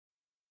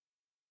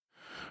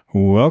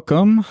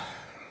Welcome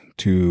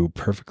to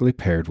Perfectly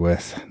Paired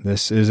With.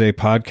 This is a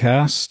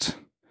podcast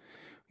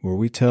where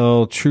we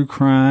tell true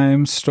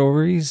crime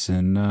stories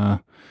and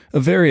a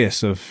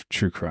various of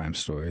true crime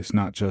stories,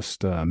 not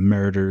just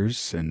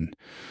murders and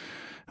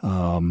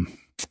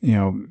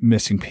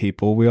missing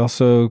people. We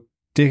also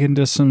dig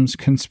into some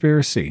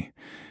conspiracy.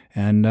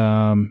 And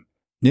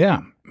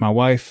my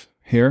wife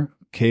here,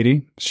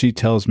 Katie, she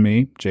tells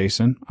me,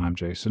 I'm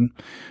Jason,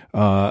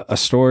 a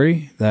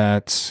story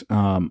that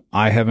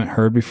I haven't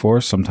heard before.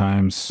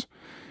 Sometimes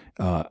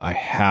I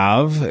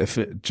have, if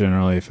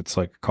it's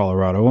like a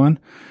Colorado one.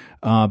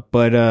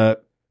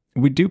 But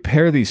we do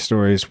pair these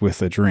stories with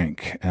a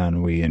drink,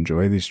 and we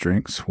enjoy these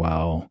drinks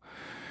while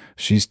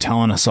she's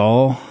telling us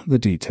all the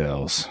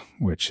details,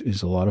 which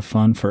is a lot of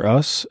fun for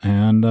us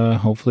and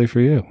hopefully for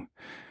you.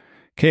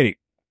 Katie,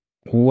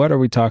 what are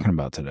we talking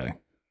about today?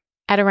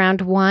 At around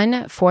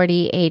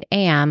 1:48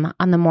 a.m.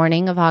 on the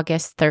morning of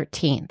August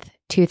 13th,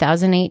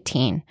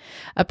 2018,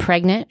 a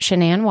pregnant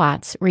Shanann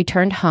Watts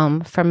returned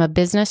home from a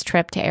business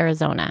trip to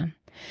Arizona.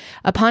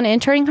 Upon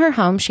entering her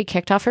home, she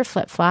kicked off her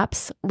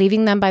flip-flops,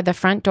 leaving them by the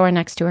front door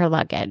next to her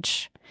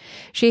luggage.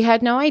 She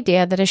had no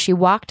idea that as she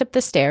walked up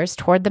the stairs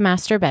toward the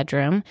master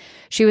bedroom,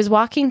 she was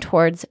walking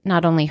towards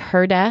not only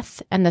her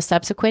death and the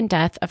subsequent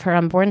death of her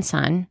unborn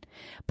son,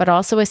 but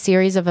also a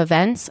series of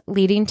events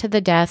leading to the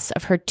deaths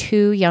of her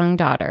two young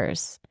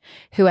daughters,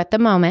 who at the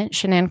moment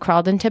Shanann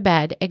crawled into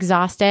bed,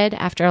 exhausted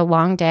after a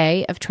long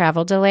day of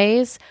travel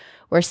delays,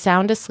 were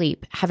sound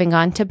asleep, having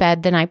gone to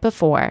bed the night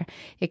before,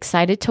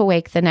 excited to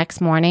wake the next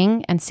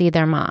morning and see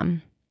their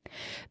mom.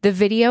 The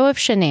video of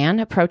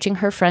Shanann approaching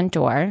her front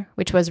door,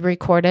 which was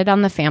recorded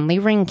on the family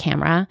Ring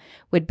camera,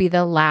 would be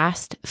the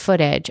last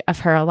footage of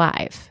her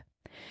alive.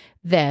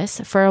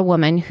 This, for a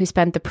woman who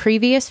spent the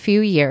previous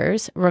few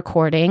years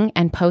recording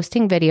and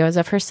posting videos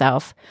of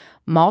herself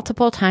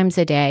multiple times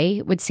a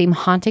day, would seem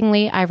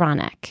hauntingly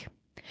ironic.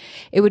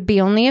 It would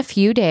be only a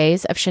few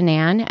days of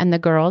Shanann and the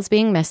girls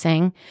being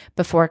missing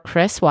before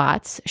Chris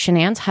Watts,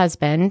 Shanann's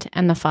husband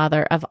and the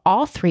father of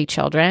all three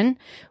children,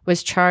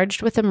 was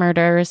charged with the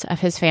murders of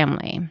his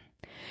family.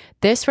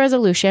 This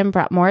resolution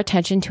brought more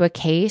attention to a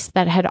case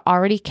that had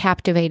already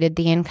captivated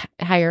the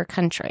entire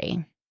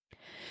country.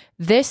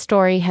 This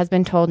story has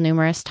been told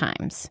numerous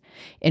times,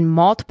 in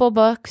multiple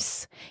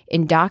books,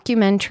 in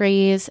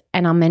documentaries,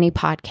 and on many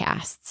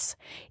podcasts.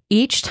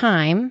 Each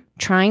time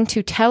trying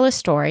to tell a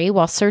story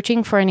while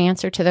searching for an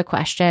answer to the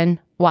question,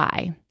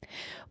 why?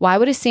 Why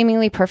would a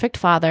seemingly perfect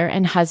father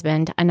and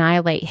husband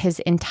annihilate his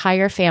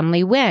entire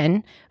family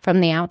when,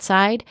 from the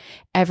outside,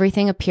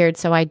 everything appeared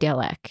so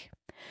idyllic?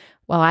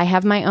 Well, I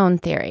have my own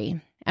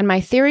theory, and my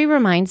theory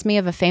reminds me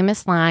of a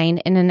famous line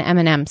in an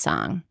Eminem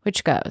song,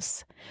 which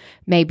goes,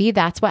 "Maybe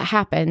that's what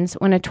happens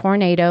when a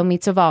tornado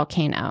meets a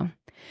volcano."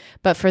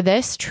 But for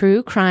this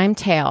true crime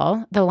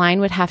tale, the line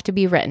would have to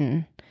be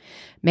written,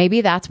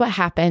 "Maybe that's what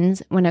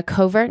happens when a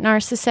covert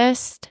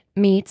narcissist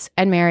meets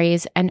and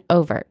marries an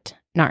overt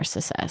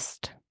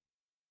narcissist."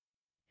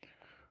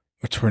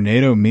 A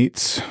tornado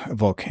meets a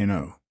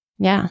volcano.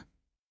 Yeah.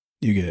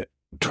 You get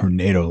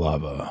tornado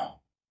lava.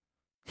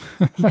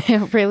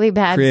 Really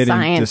bad Creating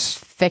science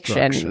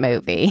fiction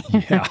movie.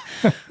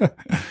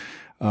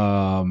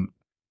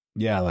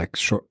 Yeah. Like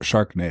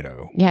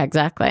Sharknado. Yeah,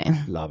 exactly.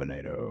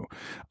 Lavanado.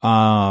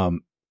 All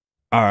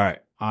right.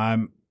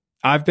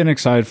 I've been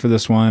excited for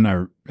this one.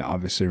 I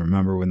obviously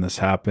remember when this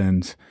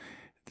happened.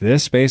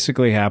 This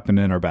basically happened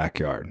in our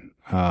backyard.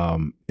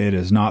 It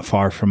is not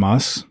far from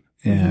us,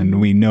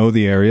 and we know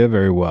the area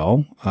very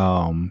well.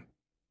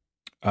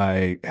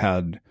 I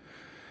had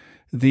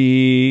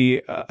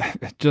the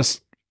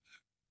just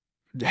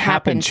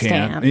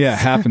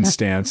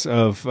happenstance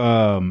of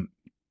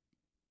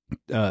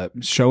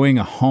showing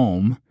a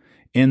home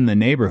in the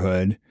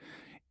neighborhood,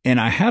 and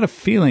I had a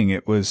feeling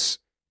it was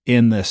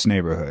in this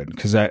neighborhood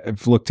because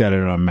I've looked at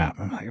it on a map.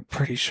 I'm like, I'm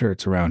pretty sure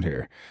it's around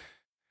here.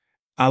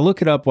 I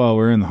look it up while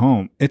we're in the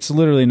home. It's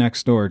literally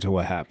next door to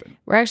what happened.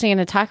 We're actually going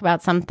to talk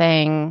about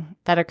something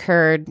that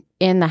occurred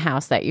in the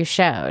house that you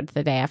showed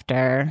the day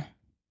after,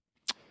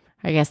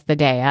 I guess the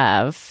day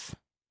of.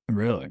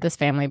 Really? This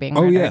family being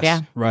murdered. Yes.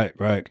 Yeah.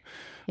 Right.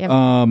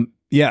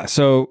 Yep.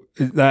 So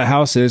that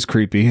house is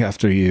creepy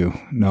after you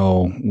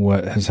know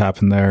what has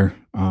happened there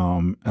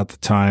at the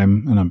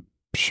time, and I'm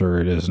sure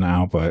it is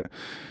now, but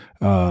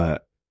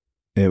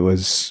it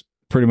was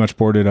pretty much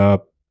boarded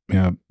up,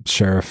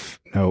 sheriff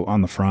note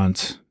on the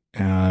front,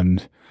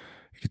 and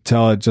you could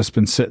tell it had just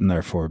been sitting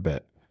there for a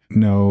bit.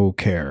 No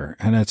care.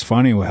 And it's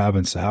funny what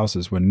happens to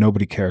houses when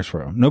nobody cares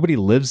for them. Nobody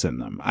lives in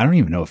them. I don't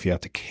even know if you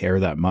have to care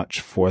that much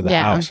for the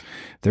house.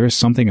 There is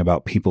something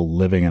about people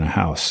living in a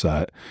house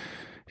that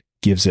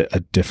gives it a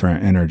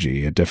different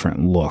energy, a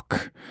different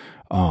look.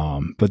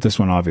 But this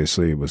one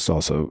obviously was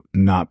also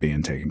not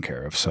being taken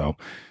care of. So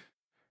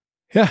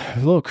yeah, a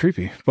little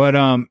creepy. But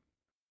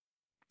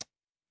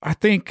I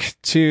think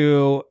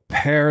to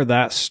pair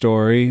that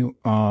story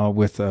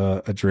with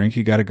a drink,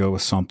 you got to go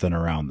with something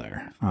around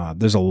there.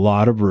 There's a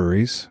lot of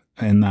breweries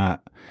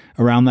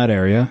around that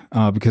area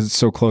because it's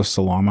so close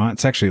to Longmont.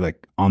 It's actually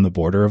like on the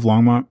border of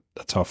Longmont.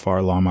 That's how far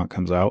Longmont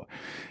comes out.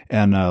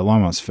 And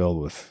Longmont's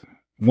filled with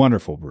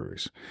wonderful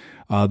breweries.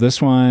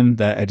 This one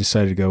that I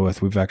decided to go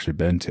with, we've actually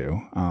been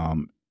to.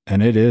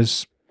 And it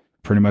is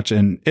pretty much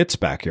in its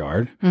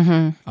backyard,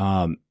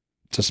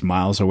 just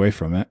miles away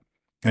from it.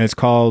 And it's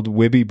called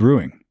Wibby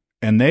Brewing.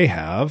 And they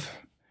have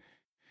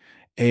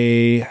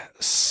a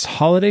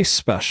holiday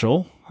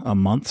special, a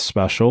month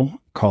special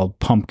called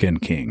Pumpkin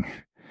King.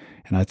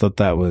 And I thought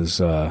that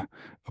was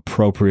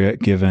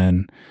appropriate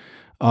given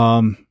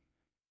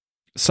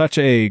such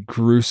a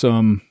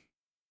gruesome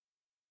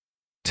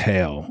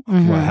tale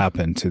of what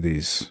happened to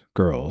these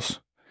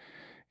girls.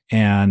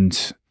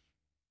 And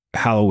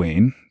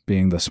Halloween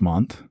being this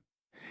month.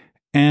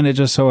 And it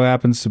just so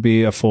happens to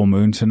be a full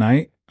moon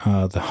tonight,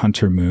 the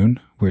Hunter moon,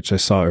 which I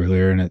saw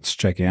earlier, and it's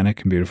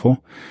gigantic and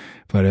beautiful.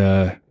 But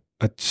I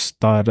just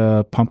thought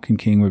Pumpkin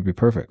King would be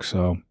perfect.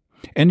 So,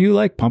 and you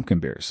like pumpkin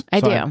beers.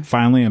 I do.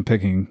 Finally, I'm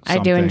picking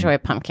something I do enjoy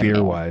pumpkin beer.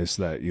 Beer-wise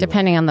that you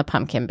depending like. on the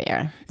pumpkin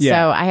beer. Yeah.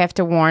 So I have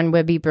to warn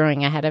Wibby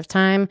Brewing ahead of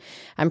time.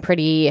 I'm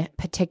pretty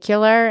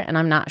particular, and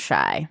I'm not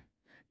shy.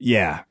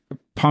 Yeah.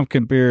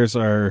 Pumpkin beers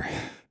are...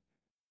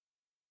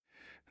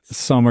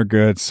 Some are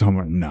good, some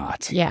are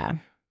not. Yeah.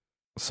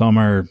 Some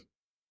are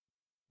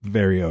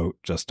very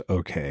just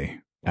okay,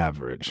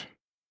 average.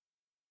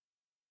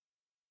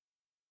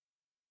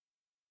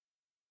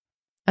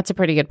 That's a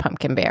pretty good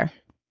pumpkin beer.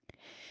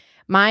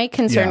 My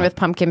concern with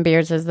pumpkin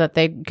beers is that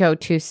they go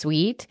too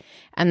sweet,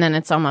 and then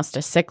it's almost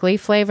a sickly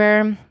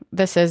flavor.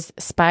 This is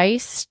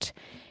spiced,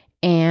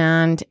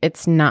 and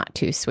it's not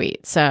too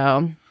sweet.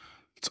 So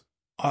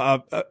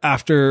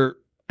after...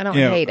 I don't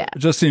hate it.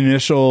 Just the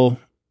initial...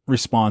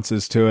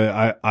 responses to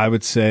it, I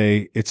would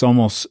say it's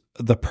almost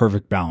the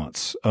perfect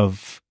balance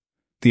of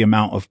the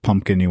amount of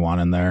pumpkin you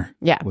want in there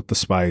with the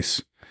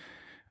spice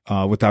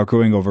without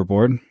going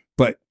overboard.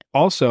 But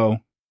also,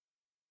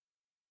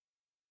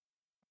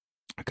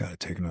 I gotta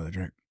take another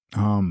drink.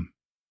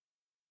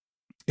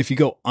 If you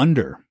go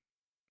under,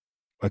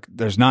 like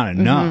there's not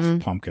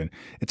enough pumpkin,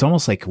 it's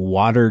almost like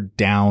watered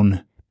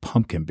down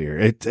pumpkin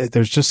beer.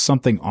 There's just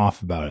something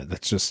off about it.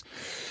 That's just...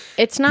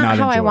 It's not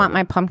how I want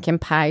my pumpkin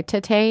pie to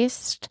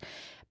taste,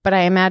 but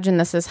I imagine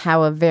this is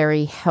how a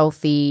very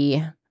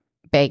healthy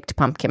baked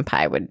pumpkin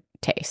pie would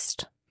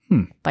taste.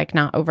 Like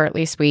not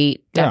overtly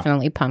sweet,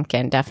 definitely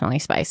pumpkin, definitely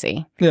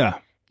spicy. Yeah.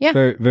 Yeah.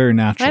 Very, very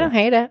natural. I don't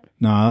hate it.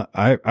 No,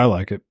 I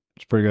like it.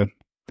 It's pretty good.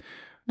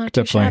 Not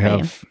too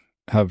definitely shabby.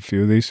 have a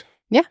few of these.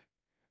 Yeah.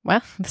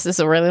 Well, this is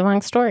a really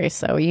long story,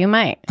 so you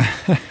might.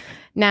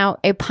 Now,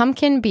 a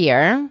pumpkin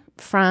beer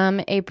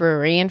from a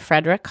brewery in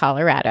Frederick,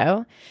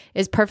 Colorado,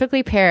 is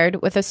perfectly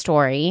paired with a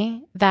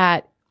story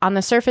that on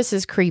the surface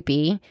is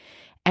creepy.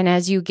 And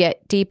as you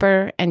get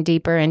deeper and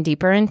deeper and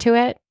deeper into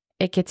it,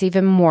 it gets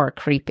even more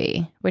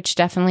creepy, which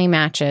definitely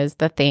matches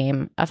the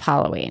theme of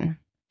Halloween.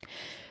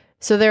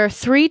 So there are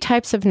 3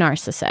 types of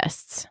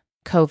narcissists: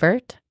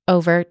 covert,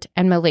 overt,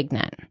 and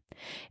malignant.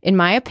 In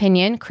my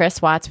opinion,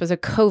 Chris Watts was a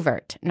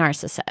covert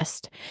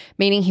narcissist,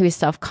 meaning he was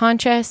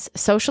self-conscious,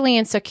 socially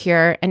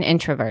insecure, and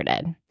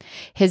introverted.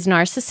 His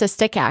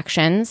narcissistic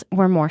actions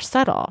were more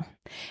subtle.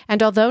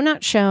 And although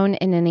not shown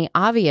in any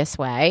obvious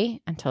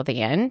way until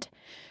the end,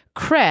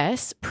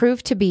 Chris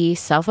proved to be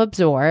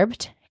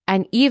self-absorbed,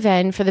 and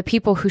even for the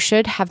people who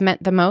should have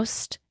meant the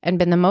most and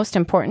been the most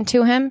important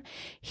to him,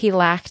 he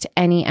lacked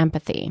any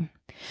empathy.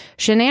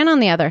 Shanann, on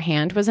the other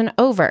hand, was an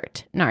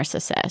overt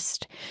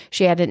narcissist.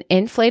 She had an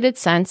inflated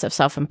sense of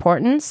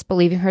self-importance,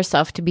 believing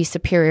herself to be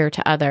superior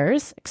to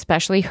others,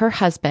 especially her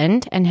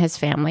husband and his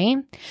family.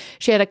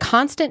 She had a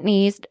constant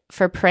need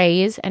for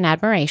praise and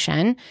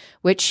admiration,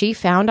 which she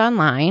found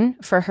online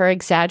for her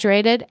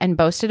exaggerated and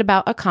boasted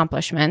about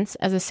accomplishments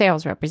as a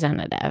sales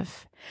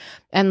representative.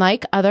 And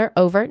like other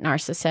overt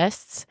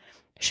narcissists,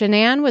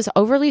 Shanann was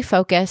overly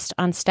focused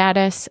on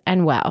status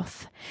and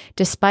wealth,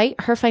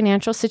 despite her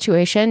financial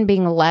situation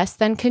being less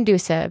than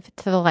conducive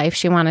to the life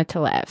she wanted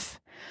to live.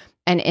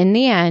 And in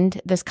the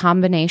end, this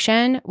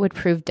combination would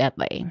prove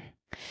deadly.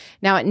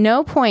 Now, at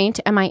no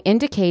point am I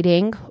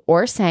indicating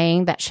or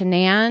saying that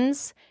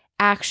Shanann's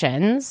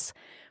actions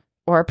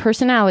or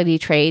personality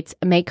traits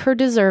make her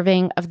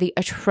deserving of the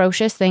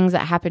atrocious things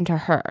that happened to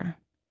her.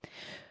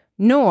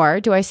 Nor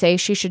do I say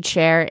she should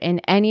share in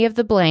any of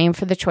the blame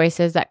for the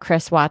choices that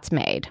Chris Watts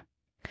made.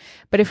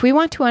 But if we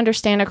want to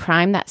understand a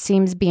crime that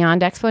seems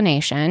beyond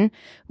explanation,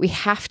 we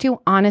have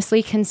to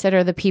honestly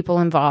consider the people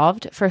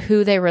involved for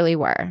who they really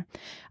were.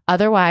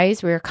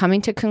 Otherwise, we are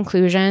coming to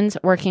conclusions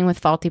working with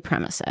faulty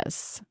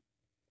premises.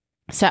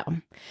 So,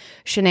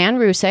 Shanann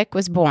Rusick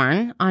was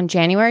born on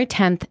January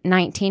 10th,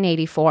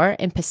 1984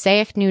 in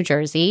Passaic, New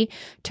Jersey,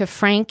 to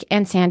Frank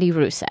and Sandy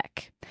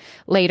Rusick.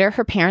 Later,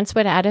 her parents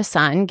would add a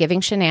son,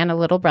 giving Shanann a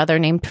little brother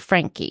named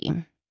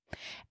Frankie.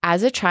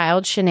 As a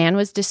child, Shanann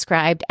was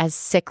described as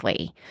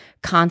sickly,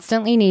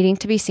 constantly needing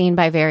to be seen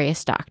by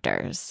various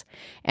doctors.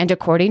 And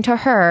according to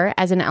her,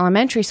 as an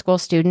elementary school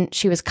student,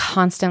 she was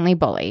constantly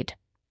bullied.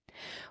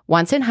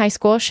 Once in high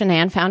school,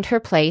 Shanann found her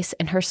place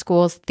in her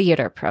school's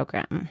theater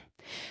program.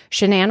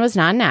 Shanann was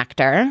not an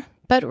actor,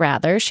 but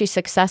rather she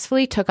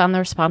successfully took on the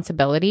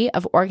responsibility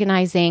of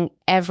organizing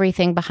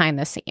everything behind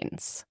the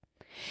scenes.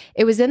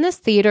 It was in this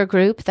theater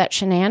group that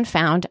Shanann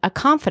found a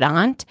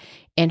confidant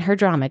in her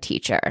drama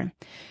teacher.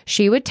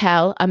 She would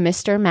tell a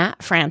Mr.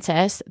 Matt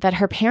Francis that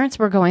her parents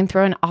were going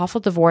through an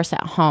awful divorce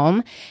at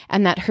home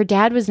and that her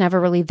dad was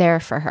never really there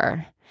for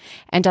her.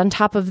 And on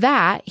top of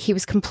that, he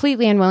was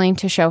completely unwilling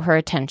to show her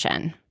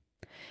attention.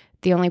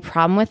 The only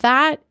problem with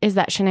that is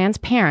that Shanann's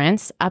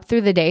parents, up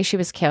through the day she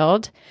was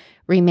killed,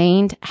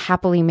 remained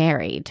happily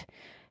married.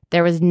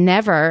 There was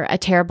never a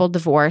terrible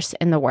divorce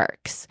in the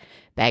works,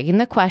 begging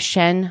the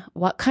question,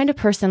 what kind of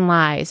person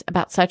lies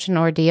about such an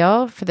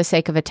ordeal for the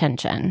sake of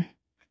attention?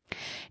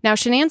 Now,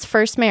 Shanann's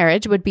first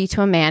marriage would be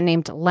to a man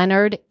named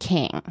Leonard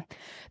King.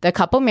 The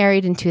couple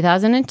married in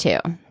 2002.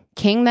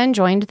 King then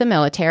joined the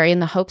military in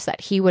the hopes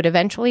that he would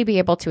eventually be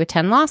able to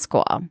attend law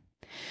school.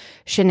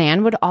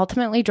 Shanann would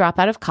ultimately drop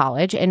out of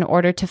college in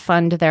order to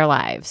fund their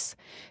lives.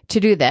 To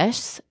do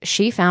this,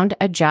 she found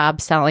a job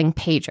selling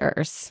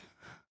pagers.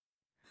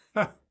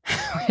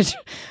 Which,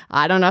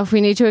 I don't know if we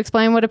need to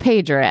explain what a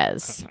pager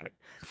is.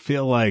 I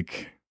feel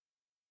like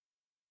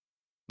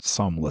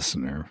some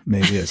listener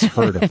maybe has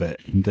heard of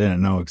it and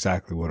didn't know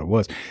exactly what it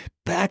was.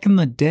 Back in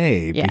the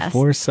day,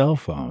 before cell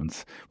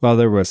phones, well,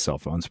 there was cell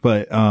phones,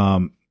 but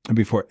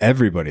before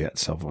everybody had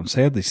cell phones,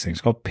 they had these things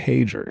called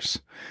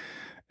pagers.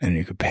 And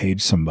you could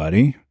page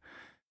somebody.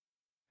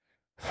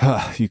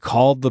 You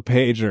called the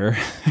pager.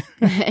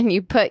 And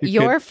you put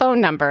your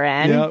phone number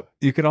in. Yep.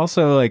 You could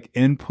also like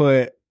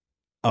input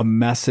a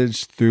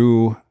message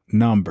through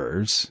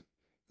numbers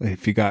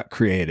if you got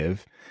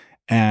creative.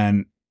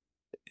 And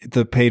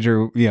the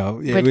pager,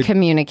 it would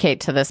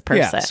communicate to this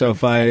person. Yeah. So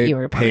if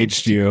I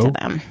paged you,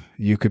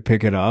 you could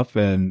pick it up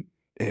and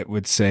it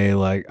would say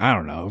like, I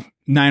don't know,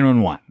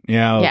 911.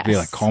 Yeah. It would be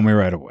like, call me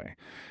right away.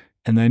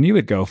 And then you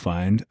would go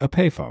find a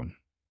payphone.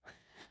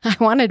 I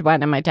wanted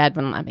one and my dad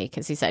wouldn't let me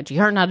because he said,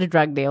 you're not a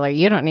drug dealer.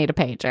 You don't need a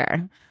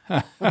pager.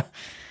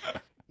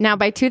 Now,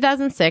 by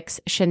 2006,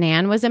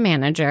 Shanann was a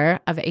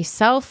manager of a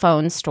cell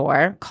phone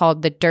store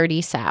called the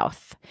Dirty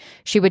South.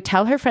 She would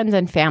tell her friends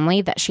and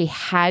family that she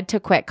had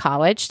to quit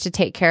college to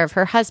take care of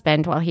her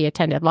husband while he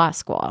attended law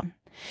school.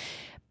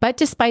 But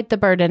despite the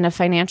burden of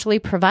financially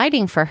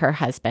providing for her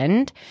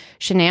husband,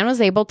 Shanann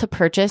was able to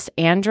purchase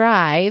and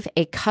drive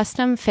a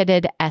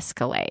custom-fitted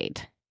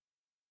Escalade.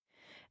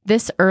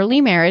 This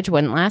early marriage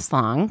wouldn't last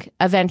long.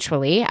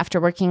 Eventually,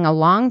 after working a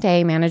long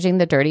day managing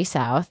the Dirty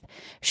South,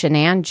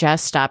 Shanann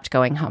just stopped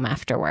going home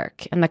after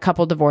work, and the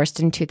couple divorced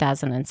in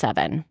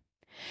 2007.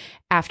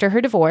 After her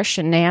divorce,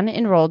 Shanann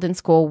enrolled in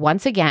school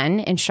once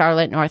again in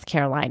Charlotte, North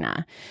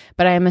Carolina,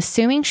 but I am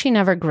assuming she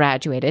never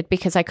graduated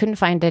because I couldn't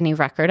find any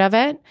record of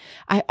it.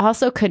 I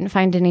also couldn't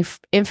find any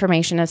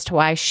information as to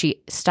why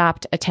she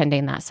stopped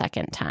attending that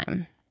second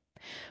time.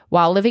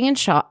 While living in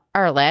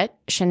Charlotte,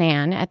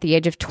 Shanann, at the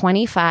age of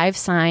 25,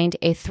 signed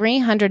a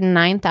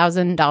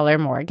 $309,000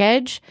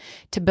 mortgage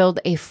to build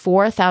a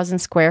 4,000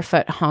 square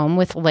foot home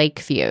with lake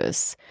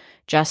views,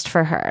 just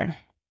for her.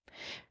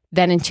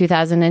 Then in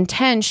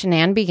 2010,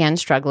 Shanann began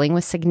struggling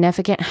with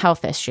significant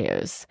health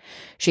issues.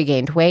 She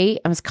gained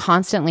weight and was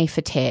constantly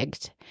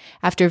fatigued.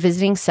 After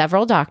visiting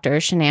several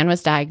doctors, Shanann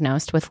was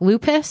diagnosed with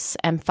lupus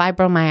and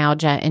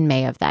fibromyalgia in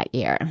May of that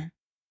year.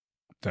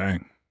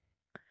 Dang.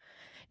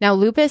 Now,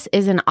 lupus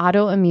is an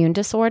autoimmune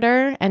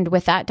disorder, and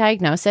with that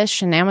diagnosis,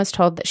 Shanann was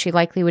told that she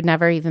likely would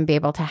never even be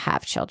able to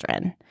have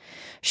children.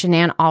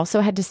 Shanann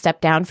also had to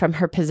step down from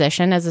her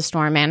position as a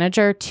store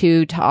manager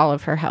to all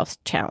of her health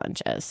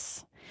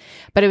challenges.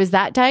 But it was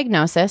that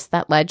diagnosis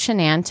that led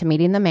Shanann to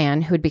meeting the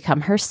man who would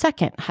become her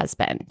second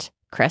husband,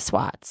 Chris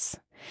Watts.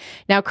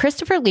 Now,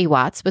 Christopher Lee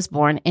Watts was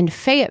born in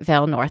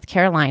Fayetteville, North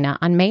Carolina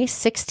on May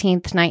 16,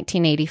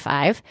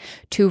 1985,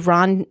 to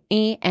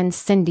Ronnie and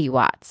Cindy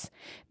Watts,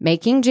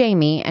 making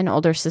Jamie an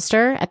older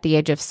sister at the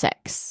age of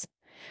 6.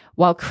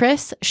 While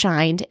Chris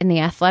shined in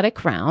the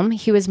athletic realm,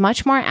 he was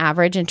much more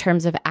average in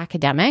terms of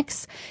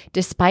academics,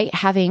 despite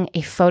having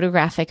a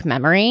photographic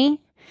memory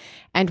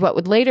and what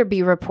would later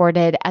be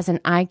reported as an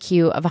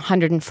IQ of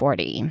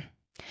 140.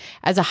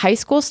 As a high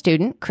school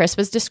student, Chris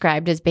was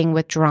described as being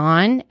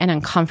withdrawn and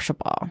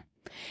uncomfortable.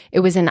 It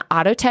was in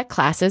auto tech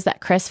classes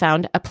that Chris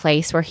found a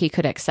place where he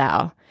could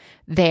excel.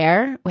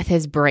 There, with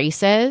his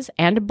braces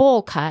and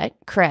bowl cut,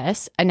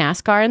 Chris, a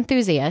NASCAR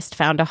enthusiast,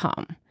 found a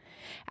home.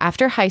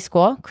 After high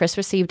school, Chris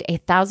received a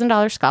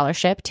 $1,000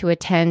 scholarship to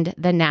attend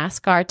the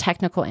NASCAR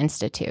Technical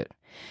Institute.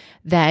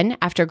 Then,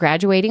 after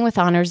graduating with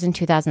honors in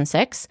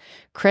 2006,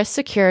 Chris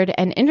secured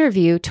an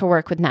interview to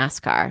work with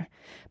NASCAR.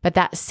 But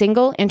that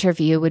single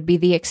interview would be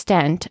the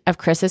extent of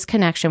Chris's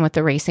connection with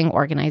the racing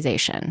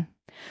organization.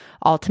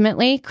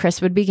 Ultimately,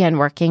 Chris would begin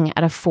working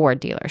at a Ford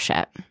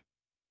dealership.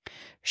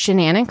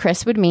 Shanann and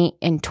Chris would meet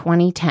in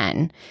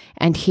 2010,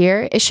 and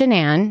here is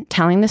Shanann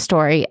telling the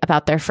story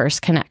about their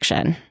first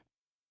connection.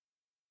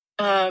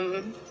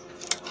 I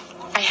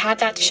had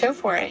that to show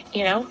for it,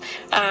 and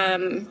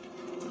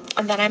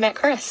then I met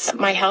Chris.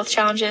 My health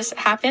challenges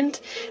happened.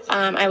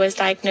 I was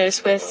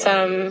diagnosed with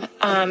some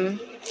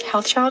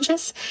health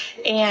challenges.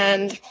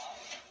 And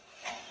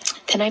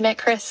then I met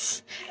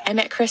Chris. I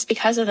met Chris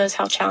because of those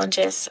health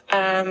challenges.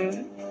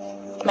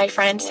 My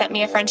friend sent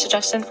me a friend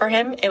suggestion for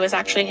him. It was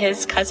actually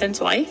his cousin's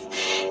wife.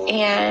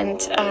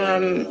 And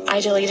I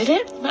deleted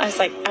it. I was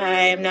like,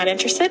 I'm not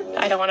interested.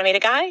 I don't want to meet a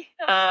guy.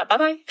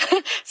 Bye-bye.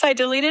 So I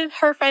deleted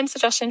her friend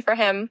suggestion for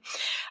him.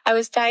 I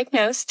was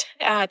diagnosed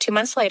 2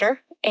 months later.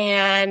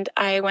 And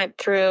I went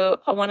through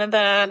one of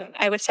the,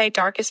 I would say,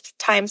 darkest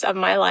times of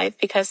my life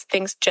because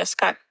things just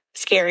got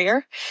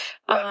scarier,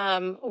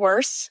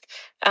 worse.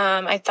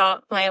 I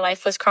thought my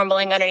life was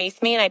crumbling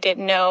underneath me and I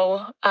didn't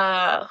know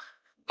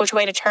which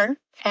way to turn.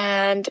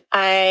 And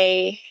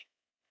I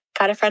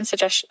got a friend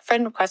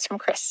request from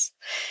Chris.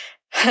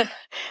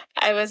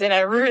 I was in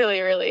a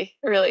really, really,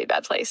 really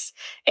bad place.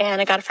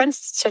 And I got a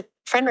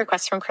friend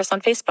request from Chris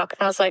on Facebook.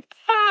 And I was like,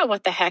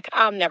 what the heck?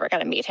 I'm never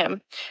going to meet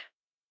him.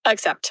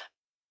 Except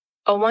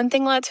one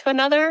thing led to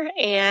another.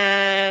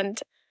 And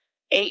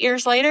 8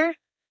 years later,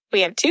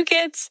 we have 2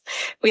 kids.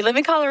 We live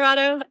in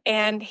Colorado.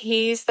 And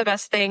he's the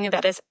best thing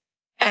that has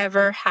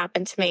ever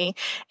happened to me.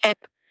 And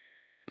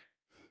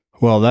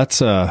Well,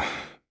 that's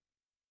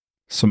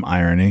some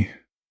irony.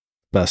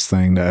 Best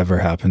thing to ever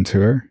happen to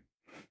her.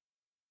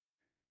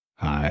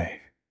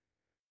 I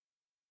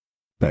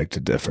beg to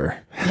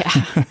differ.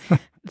 Yeah,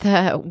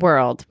 the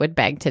world would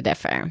beg to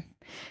differ.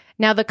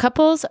 Now, the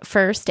couple's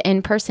first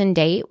in-person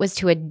date was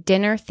to a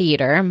dinner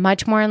theater,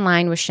 much more in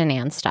line with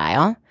Shanann's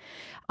style.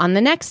 On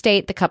the next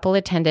date, the couple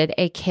attended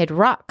a Kid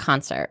Rock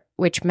concert,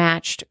 which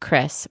matched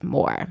Chris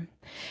more.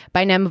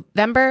 By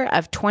November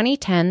of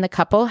 2010, the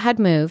couple had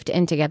moved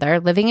in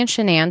together, living in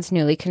Shanann's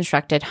newly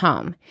constructed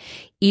home.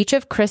 Each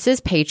of Chris's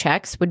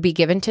paychecks would be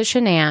given to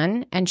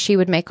Shanann, and she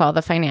would make all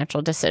the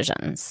financial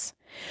decisions.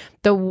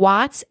 The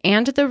Watts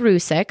and the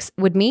Rusicks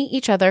would meet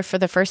each other for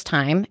the first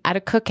time at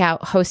a cookout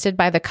hosted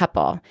by the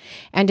couple,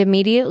 and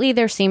immediately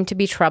there seemed to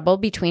be trouble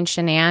between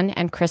Shanann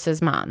and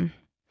Chris's mom.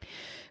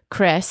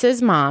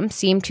 Chris's mom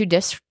seemed to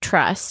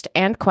distrust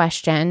and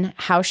question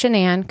how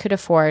Shanann could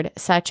afford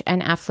such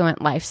an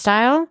affluent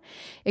lifestyle,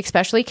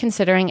 especially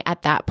considering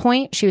at that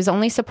point she was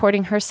only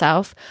supporting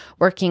herself,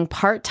 working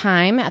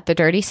part-time at the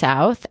Dirty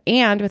South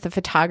and with a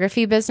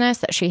photography business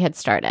that she had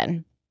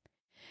started.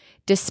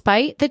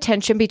 Despite the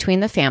tension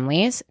between the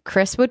families,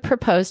 Chris would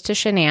propose to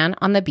Shanann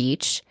on the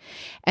beach,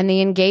 and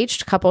the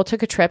engaged couple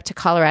took a trip to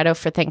Colorado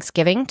for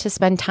Thanksgiving to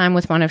spend time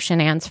with one of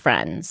Shanann's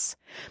friends.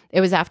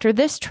 It was after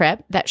this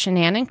trip that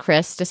Shanann and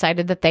Chris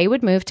decided that they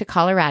would move to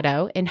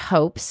Colorado in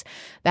hopes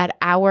that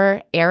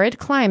our arid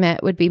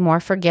climate would be more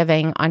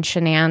forgiving on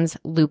Shanann's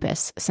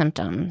lupus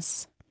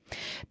symptoms.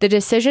 The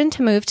decision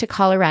to move to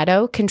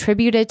Colorado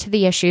contributed to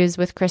the issues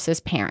with Chris's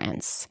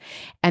parents,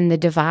 and the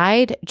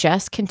divide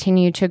just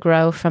continued to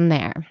grow from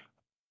there.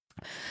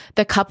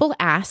 The couple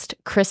asked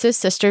Chris's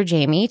sister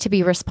Jamie to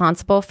be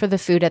responsible for the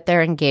food at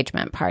their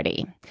engagement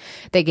party.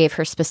 They gave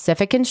her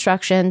specific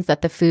instructions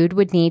that the food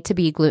would need to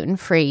be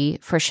gluten-free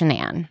for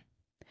Shanann.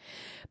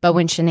 But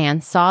when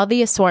Shanann saw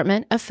the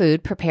assortment of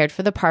food prepared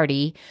for the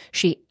party,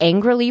 she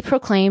angrily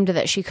proclaimed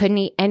that she couldn't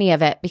eat any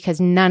of it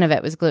because none of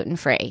it was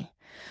gluten-free.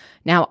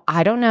 Now,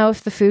 I don't know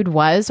if the food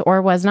was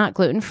or was not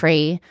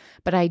gluten-free,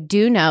 but I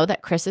do know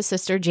that Chris's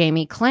sister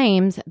Jamie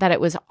claims that it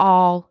was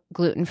all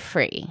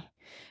gluten-free.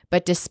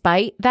 But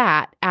despite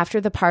that, after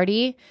the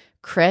party,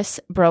 Chris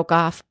broke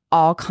off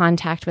all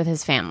contact with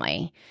his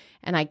family.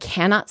 And I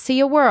cannot see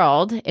a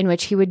world in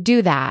which he would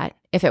do that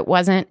if it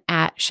wasn't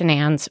at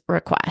Shanann's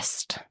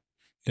request.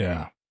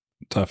 Yeah,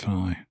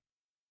 definitely.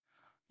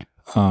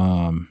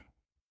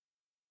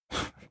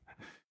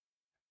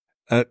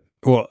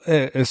 Well,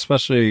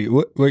 especially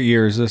what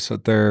year is this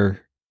that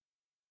they're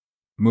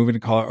moving to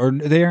Colorado? Or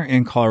they are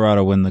in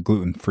Colorado when the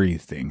gluten-free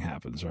thing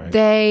happens, right?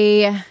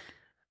 They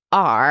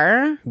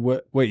are.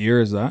 What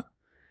year is that?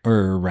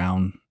 Or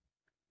around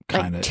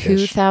kind of like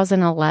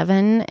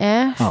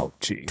 2011-ish. Oh,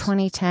 geez.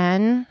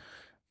 2010.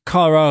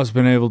 Colorado's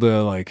been able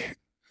to like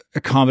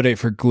accommodate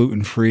for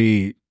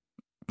gluten-free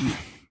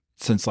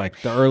since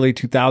like the early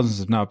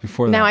 2000s, if not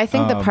before that. Now, I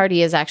think the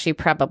party is actually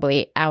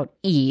probably out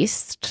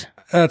east.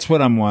 That's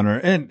what I'm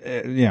wondering. And,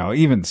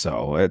 even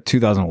so, at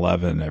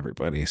 2011,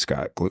 everybody's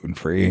got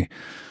gluten-free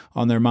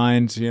on their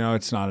minds.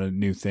 It's not a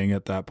new thing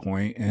at that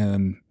point.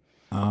 And,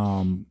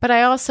 but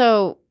I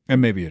also, and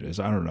maybe it is,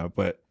 I don't know.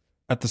 But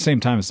at the same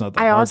time, it's not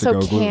that I hard to go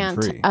also can't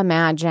gluten-free.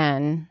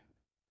 imagine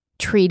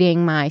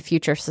treating my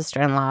future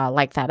sister-in-law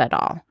like that at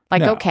all.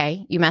 Like, No.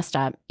 Okay, you messed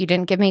up. You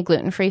didn't give me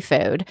gluten-free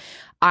food.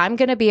 I'm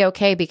going to be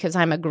okay because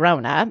I'm a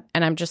grown-up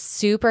and I'm just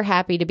super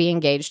happy to be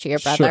engaged to your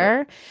brother.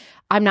 Sure.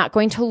 I'm not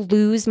going to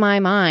lose my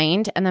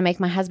mind and then make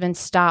my husband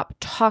stop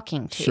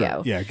talking to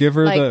you. Yeah, give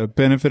her the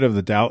benefit of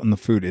the doubt and the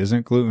food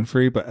isn't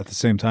gluten-free, but at the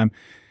same time,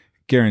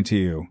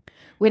 guarantee you.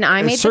 When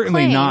I made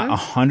certainly the claim, not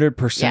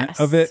 100%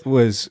 of it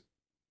was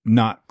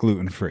not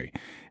gluten-free.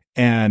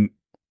 And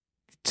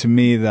to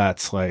me,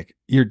 that's like,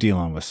 you're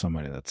dealing with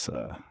somebody that's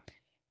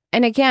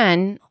and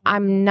again,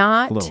 I'm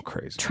not a little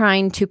crazy.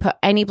 trying to put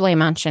any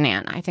blame on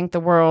Shanann. I think the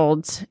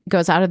world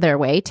goes out of their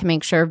way to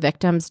make sure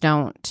victims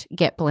don't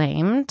get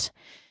blamed.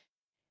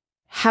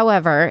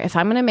 However, if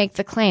I'm going to make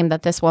the claim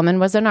that this woman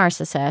was a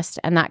narcissist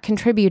and that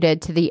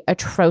contributed to the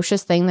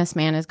atrocious thing this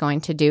man is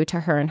going to do to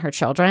her and her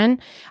children,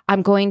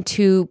 I'm going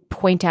to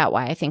point out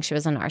why I think she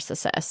was a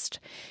narcissist.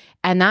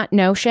 And that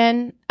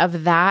notion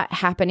of that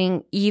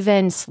happening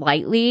even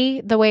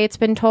slightly the way it's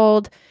been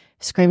told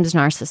screams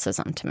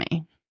narcissism to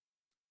me.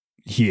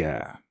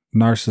 Yeah.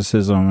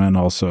 Narcissism and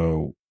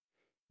also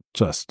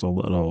just a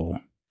little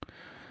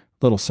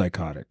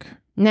psychotic.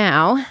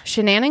 Now,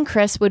 Shanann and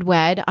Chris would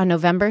wed on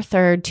November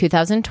 3rd,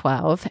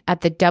 2012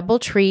 at the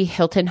Doubletree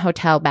Hilton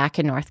Hotel back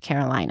in North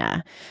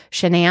Carolina.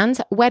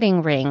 Shanann's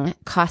wedding ring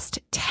cost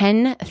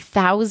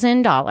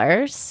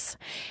 $10,000,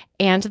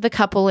 and the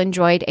couple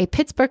enjoyed a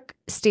Pittsburgh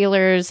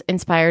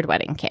Steelers-inspired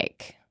wedding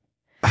cake.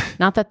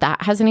 Not that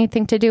that has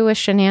anything to do with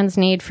Shanann's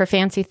need for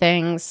fancy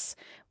things.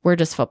 We're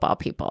just football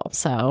people,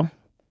 so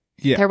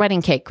yeah. Their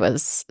wedding cake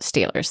was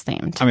Steelers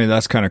themed. I mean,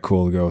 that's kind of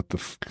cool to go with the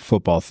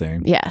football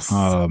thing. Yes.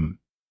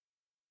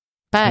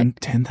 But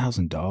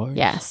 $10,000?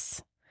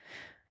 Yes.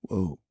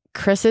 Whoa.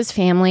 Chris's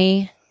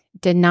family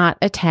did not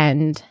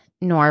attend,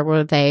 nor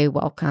were they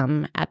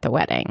welcome at the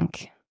wedding.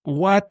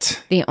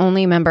 What? The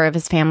only member of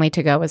his family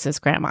to go was his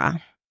grandma.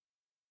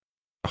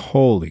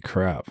 Holy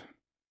crap.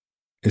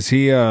 Is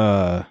he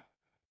an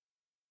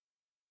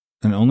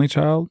only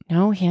child?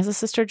 No, he has a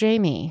sister,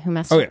 Jamie, who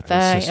messed up the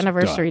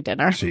anniversary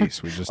dinner.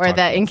 Jeez, we just or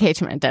the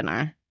engagement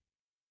dinner.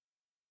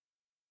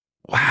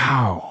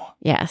 Wow.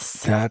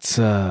 Yes. That's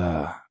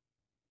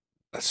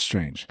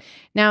strange.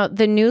 Now,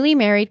 the newly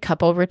married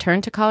couple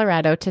returned to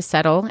Colorado to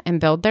settle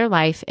and build their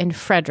life in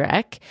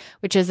Frederick,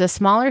 which is a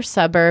smaller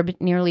suburb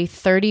nearly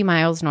 30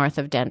 miles north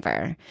of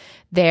Denver.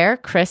 There,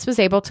 Chris was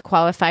able to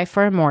qualify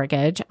for a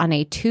mortgage on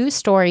a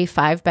 2-story,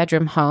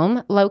 5-bedroom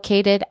home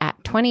located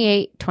at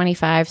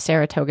 2825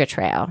 Saratoga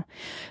Trail.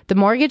 The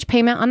mortgage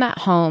payment on that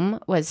home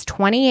was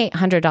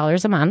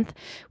 $2,800 a month,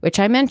 which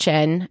I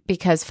mention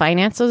because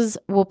finances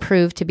will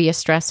prove to be a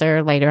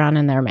stressor later on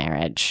in their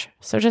marriage.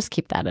 So just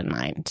keep that in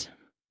mind.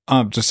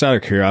 Just out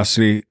of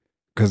curiosity,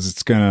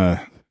 because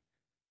I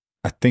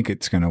think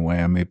it's gonna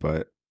weigh on me,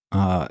 but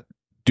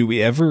do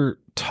we ever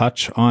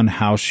touch on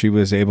how she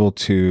was able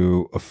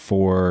to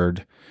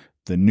afford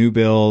the new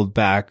build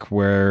back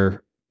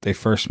where they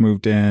first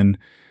moved in?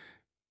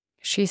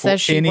 She says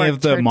she any worked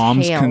of the her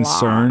mom's tail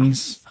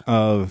concerns off.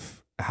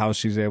 Of how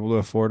she's able to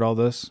afford all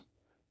this?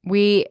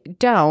 We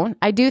don't.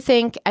 I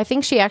think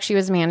she actually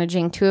was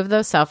managing 2 of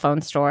those cell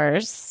phone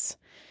stores.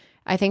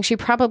 I think she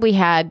probably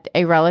had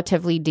a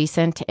relatively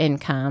decent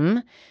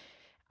income.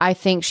 I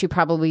think she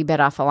probably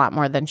bit off a lot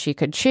more than she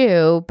could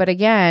chew. But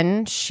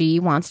again, she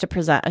wants to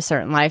present a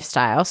certain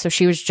lifestyle. So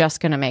she was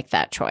just going to make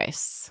that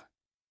choice.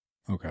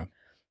 Okay.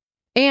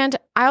 And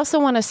I also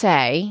want to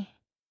say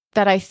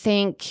that I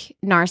think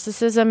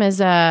narcissism is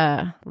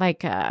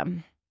like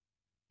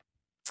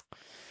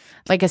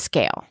a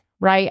scale,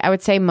 right? I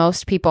would say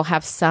most people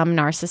have some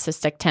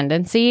narcissistic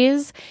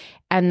tendencies,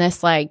 and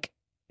this like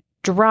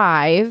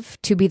drive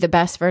to be the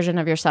best version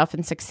of yourself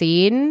and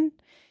succeed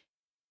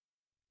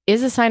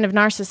is a sign of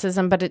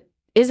narcissism, but it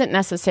isn't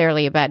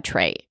necessarily a bad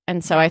trait.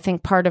 And so I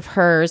think part of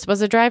hers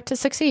was a drive to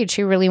succeed.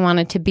 She really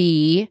wanted to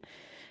be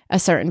a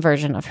certain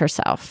version of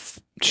herself.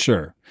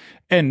 Sure.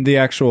 And the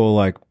actual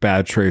like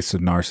bad traits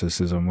of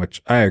narcissism,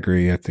 which I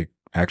agree, I think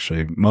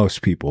actually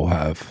most people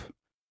have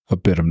a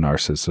bit of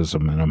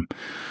narcissism in them.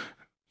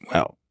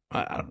 Well,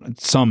 I don't know.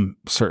 Some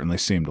certainly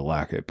seem to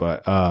lack it,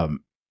 but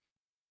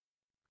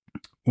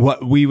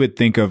what we would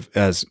think of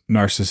as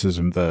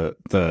narcissism,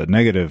 the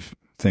negative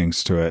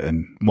things to it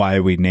and why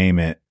we name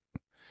it,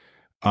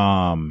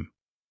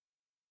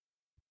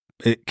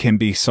 it can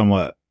be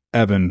somewhat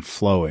ebb and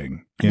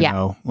flowing, you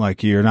know,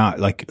 like you're not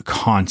like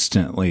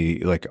constantly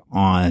like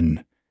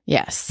on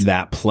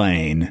that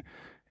plane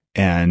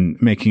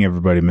and making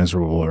everybody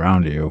miserable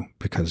around you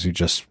because you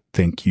just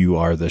think you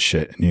are the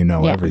shit and you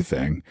know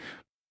everything,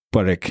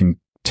 but it can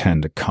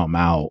tend to come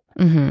out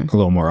a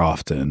little more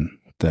often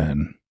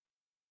than,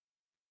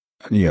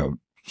 you know,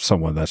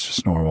 someone that's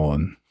just normal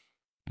and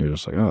you're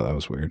just like, oh, that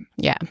was weird.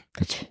 Yeah.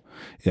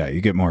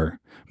 You get more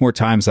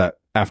times that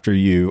after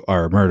you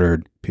are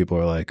murdered, people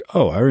are like,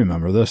 oh, I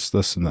remember this,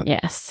 and that.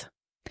 Yes.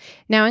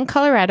 Now in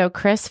Colorado,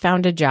 Chris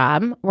found a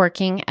job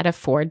working at a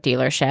Ford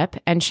dealership,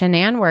 and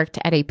Shanann worked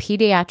at a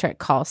pediatric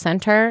call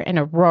center in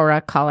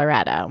Aurora,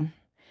 Colorado.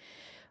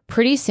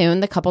 Pretty soon,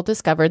 the couple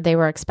discovered they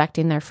were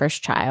expecting their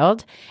first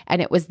child,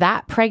 and it was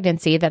that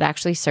pregnancy that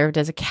actually served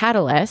as a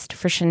catalyst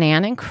for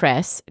Shanann and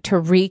Chris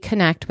to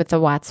reconnect with the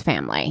Watts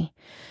family.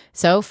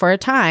 So for a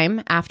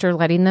time, after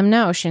letting them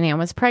know Shanann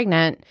was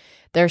pregnant,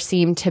 there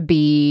seemed to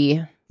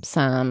be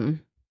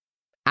some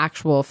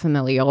actual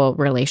familial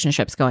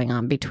relationships going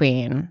on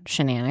between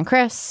Shanann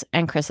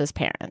and Chris's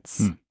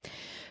parents.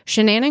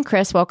 Shanann and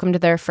Chris welcomed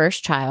their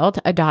first child,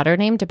 a daughter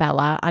named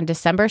Bella, on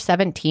December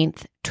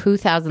 17th,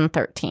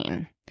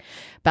 2013.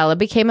 Bella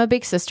became a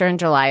big sister in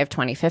July of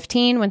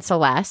 2015 when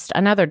Celeste,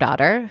 another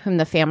daughter, whom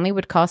the family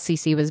would call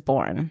Cece, was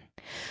born.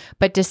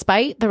 But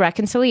despite the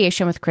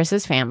reconciliation with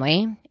Chris's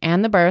family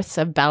and the births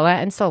of Bella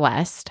and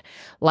Celeste,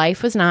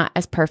 life was not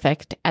as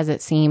perfect as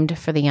it seemed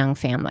for the young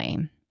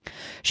family.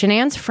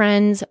 Shanann's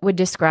friends would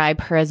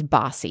describe her as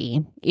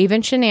bossy.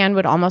 Even Shanann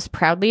would almost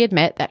proudly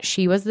admit that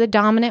she was the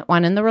dominant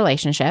one in the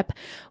relationship,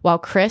 while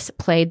Chris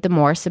played the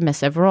more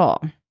submissive role.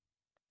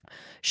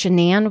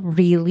 Shanann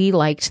really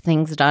liked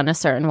things done a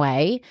certain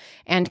way,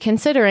 and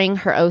considering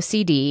her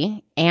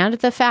OCD and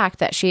the fact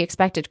that she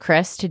expected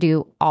Chris to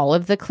do all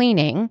of the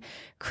cleaning,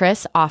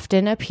 Chris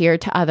often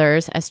appeared to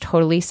others as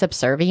totally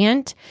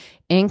subservient,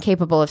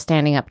 incapable of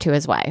standing up to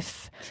his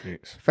wife.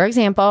 Jeez. For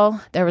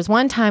example, there was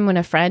one time when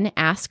a friend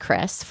asked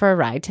Chris for a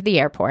ride to the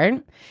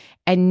airport,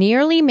 and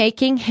nearly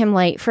making him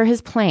late for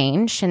his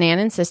plane, Shanann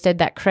insisted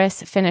that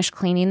Chris finish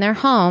cleaning their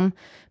home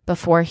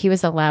before he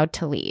was allowed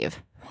to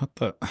leave. What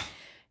the...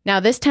 Now,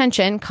 this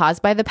tension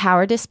caused by the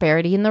power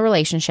disparity in the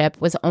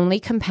relationship was only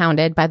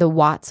compounded by the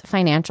Watts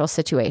financial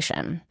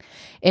situation.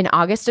 In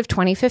August of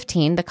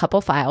 2015, the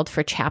couple filed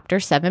for Chapter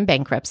 7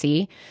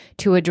 bankruptcy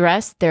to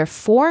address their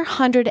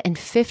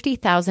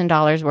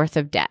 $450,000 worth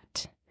of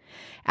debt.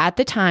 At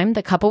the time,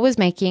 the couple was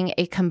making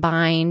a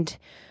combined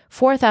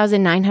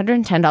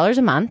 $4,910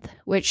 a month,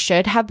 which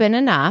should have been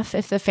enough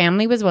if the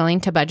family was willing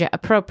to budget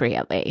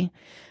appropriately.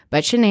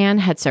 But Shanann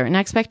had certain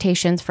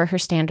expectations for her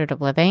standard of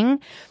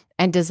living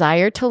and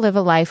desired to live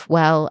a life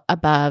well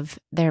above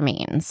their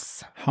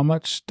means. How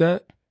much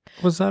debt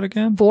was that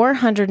again?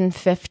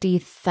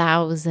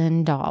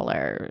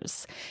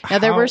 $450,000. Now,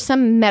 there were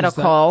some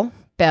medical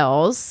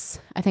bills,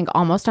 I think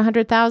almost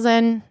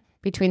 $100,000,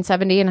 between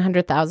 $70,000 and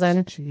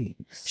 $100,000. Jeez.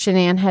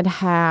 Shanann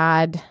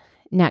had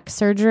neck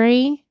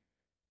surgery.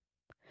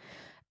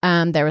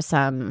 There was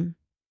some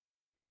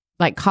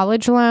like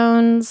college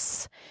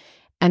loans,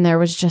 and there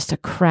was just a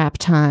crap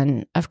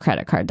ton of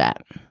credit card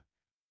debt.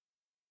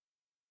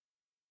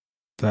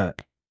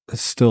 That is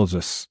still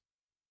just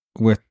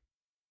with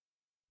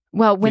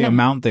when the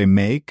amount they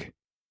make.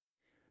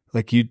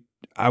 Like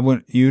I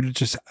want you to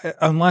just,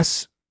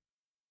 unless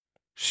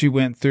she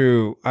went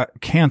through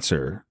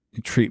cancer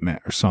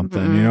treatment or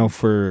something, you know,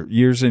 for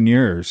years and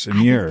years and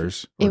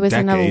years. It was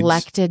decades. an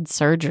elected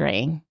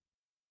surgery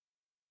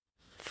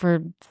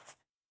for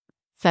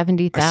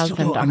 $70,000. I still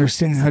don't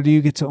understand. How do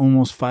you get to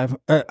almost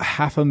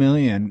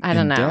 $500,000? I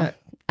don't know. Debt?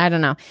 I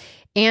don't know.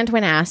 And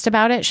when asked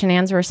about it,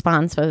 Shanann's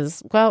response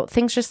was, well,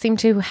 things just seem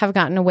to have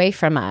gotten away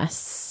from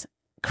us.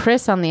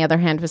 Chris, on the other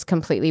hand, was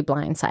completely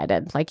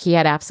blindsided. Like, he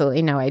had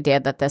absolutely no idea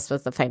that this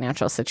was the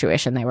financial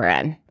situation they were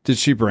in. Did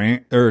she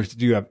bring, or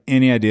do you have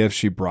any idea if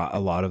she brought a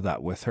lot of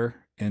that with her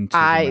into the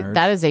marriage?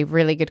 That is a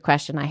really good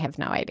question. I have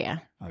no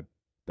idea. I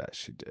bet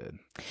she did.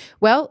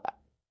 Well,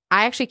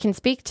 I actually can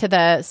speak to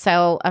the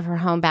sale of her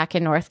home back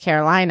in North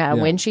Carolina.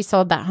 Yeah. When she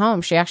sold that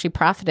home, she actually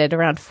profited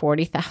around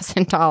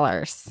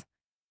 $40,000.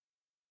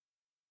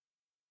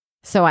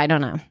 So I don't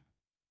know.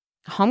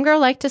 Homegirl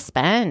liked to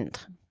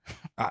spend.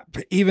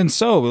 But even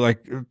so,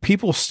 like,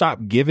 people stop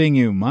giving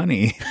you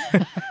money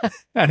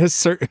at a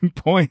certain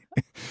point.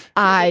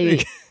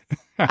 I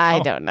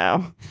don't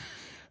know.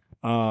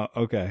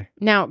 Okay.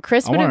 Now,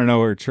 Chris I want to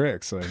know her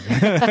tricks. Like,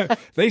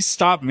 they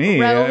stopped me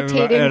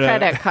rotating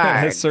credit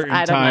cards at a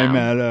certain time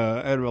at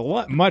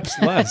a much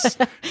less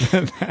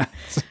than that.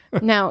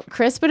 Now,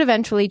 Chris would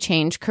eventually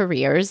change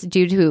careers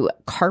due to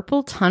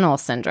carpal tunnel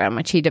syndrome,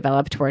 which he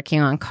developed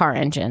working on car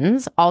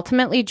engines,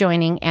 ultimately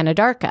joining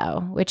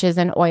Anadarko, which is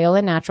an oil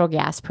and natural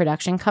gas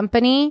production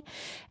company,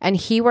 and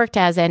he worked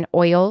as an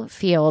oil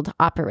field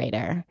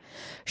operator.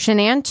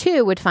 Shanann,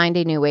 too, would find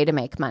a new way to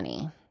make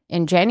money.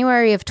 In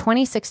January of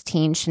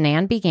 2016,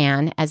 Shanann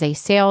began as a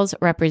sales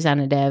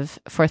representative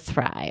for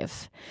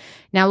Thrive.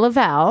 Now,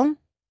 Lavelle,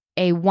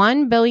 a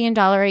 $1 billion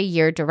a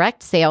year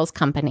direct sales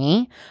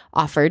company,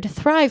 offered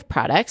Thrive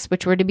products,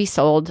 which were to be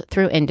sold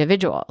through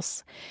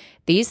individuals.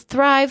 These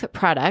Thrive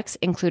products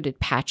included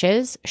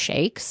patches,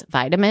 shakes,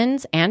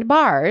 vitamins, and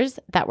bars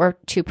that were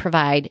to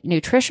provide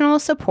nutritional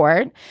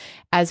support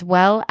as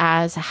well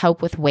as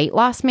help with weight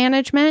loss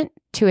management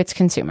to its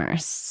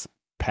consumers.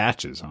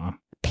 Patches, huh?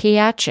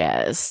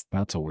 Patches.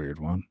 That's a weird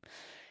one.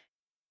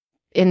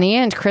 In the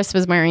end, Chris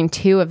was wearing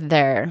 2 of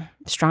their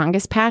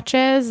strongest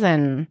patches,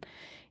 and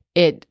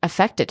it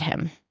affected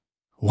him.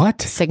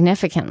 What?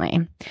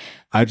 Significantly.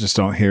 I just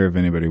don't hear of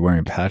anybody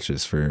wearing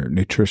patches for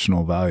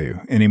nutritional value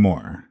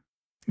anymore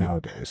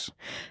nowadays.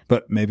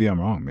 But maybe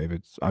I'm wrong. Maybe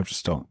I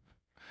just don't.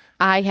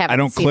 I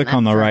don't click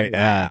on the right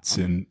ads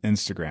in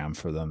Instagram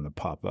for them to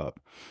pop up.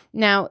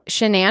 Now,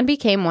 Shanann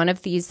became one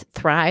of these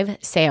Thrive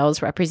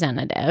sales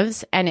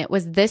representatives, and it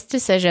was this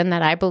decision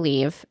that I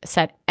believe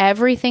set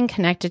everything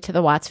connected to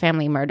the Watts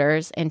family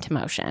murders into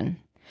motion.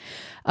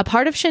 A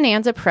part of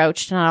Shanann's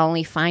approach to not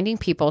only finding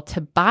people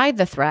to buy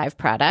the Thrive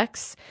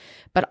products,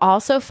 but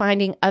also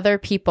finding other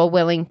people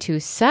willing to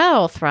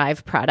sell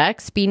Thrive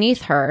products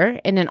beneath her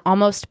in an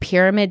almost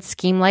pyramid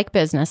scheme-like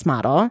business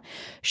model,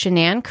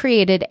 Shanann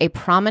created a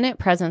prominent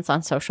presence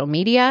on social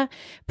media,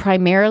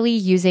 primarily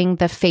using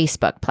the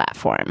Facebook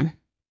platform.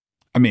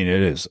 I mean,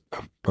 it is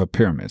a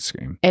pyramid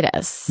scheme. It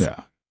is.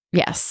 Yeah.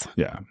 Yes.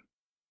 Yeah.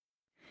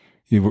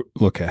 You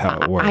look at how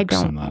it works. I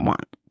don't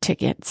want to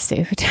get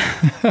sued.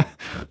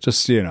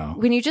 Just, you know.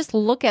 When you just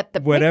look at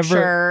the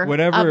picture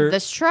of the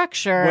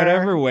structure,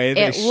 whatever way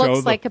they it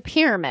looks like a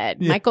pyramid.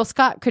 Yeah. Michael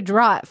Scott could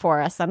draw it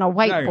for us on a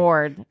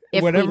whiteboard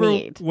if we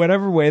need.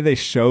 Whatever way they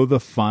show the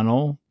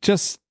funnel,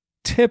 just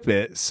tip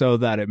it so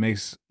that it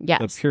makes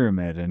the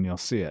pyramid and you'll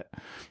see it.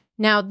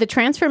 Now, the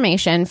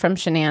transformation from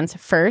Shanann's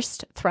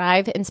first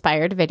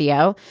Thrive-inspired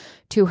video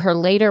to her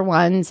later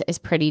ones is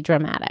pretty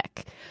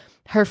dramatic.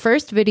 Her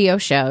first video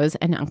shows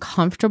an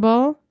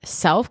uncomfortable,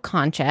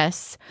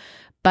 self-conscious,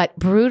 but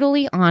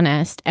brutally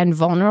honest and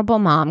vulnerable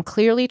mom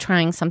clearly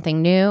trying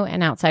something new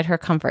and outside her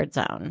comfort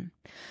zone.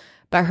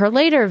 But her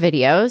later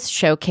videos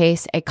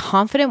showcase a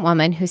confident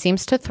woman who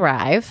seems to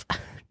thrive,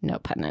 no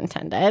pun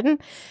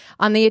intended,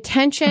 on the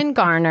attention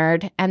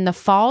garnered and the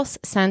false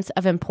sense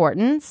of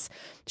importance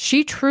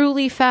she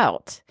truly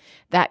felt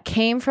that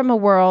came from a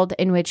world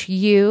in which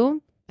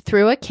you,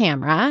 through a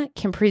camera,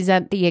 can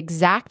present the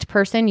exact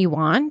person you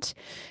want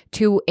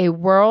to a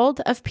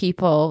world of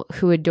people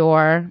who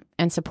adore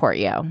and support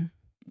you.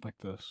 Like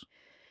this.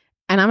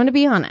 And I'm going to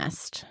be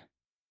honest.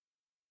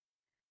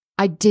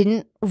 I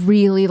didn't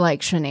really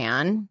like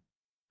Shanann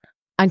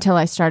until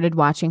I started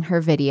watching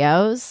her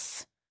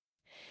videos.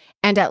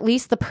 And at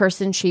least the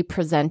person she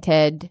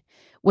presented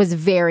was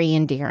very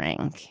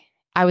endearing.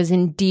 I was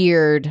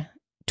endeared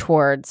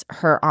towards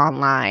her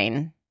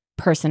online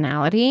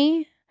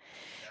personality.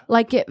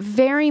 Like, it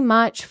very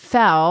much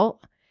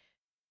felt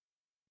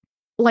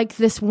like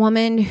this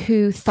woman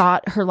who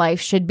thought her life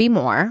should be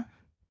more.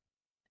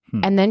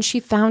 And then she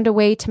found a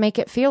way to make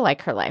it feel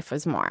like her life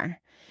was more.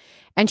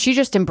 And she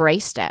just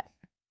embraced it.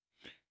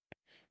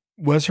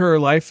 Was her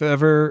life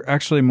ever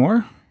actually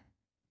more?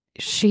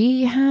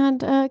 She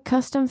had a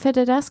custom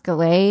fitted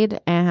Escalade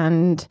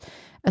and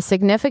a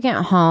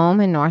significant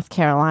home in North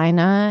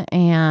Carolina.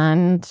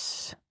 And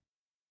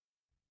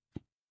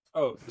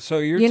oh, so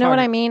you know what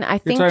I mean? I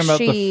think talking about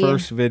the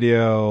first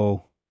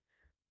video.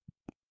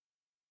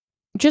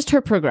 Just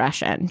her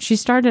progression. She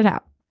started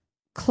out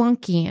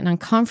clunky and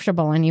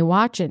uncomfortable, and you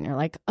watch it and you're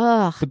like,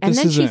 ugh. And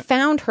then she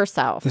found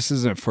herself. This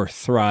isn't for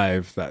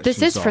Thrive.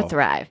 This is for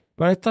Thrive.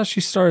 But I thought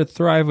she started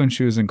Thrive when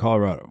she was in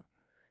Colorado.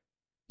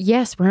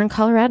 Yes, we're in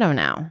Colorado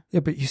now. Yeah,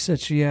 but you said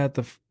she had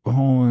the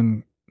home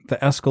and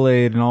the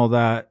Escalade and all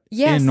that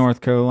in North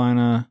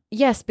Carolina.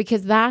 Yes,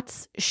 because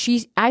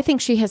I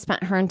think she has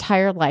spent her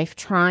entire life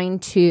trying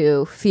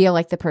to feel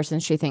like the person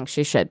she thinks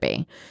she should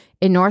be.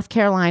 In North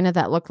Carolina,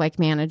 that looked like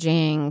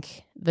managing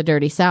the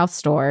Dirty South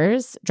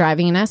stores,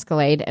 driving an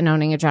Escalade, and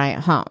owning a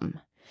giant home.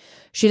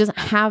 She doesn't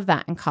have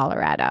that in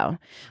Colorado.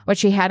 What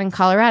she had in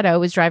Colorado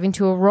was driving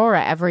to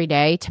Aurora every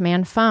day to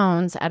man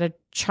phones at a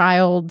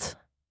child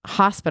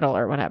hospital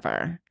or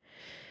whatever.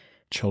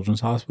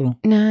 Children's hospital?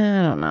 No,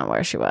 I don't know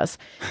where she was.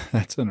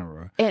 That's in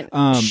Aurora.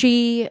 And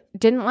she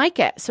didn't like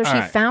it. So she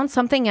found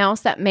something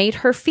else that made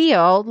her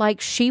feel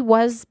like she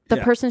was the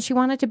person she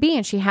wanted to be,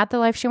 and she had the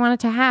life she wanted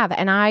to have.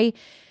 And I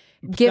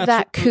give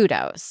that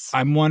kudos.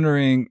 I'm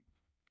wondering,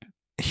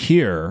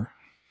 here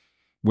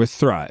with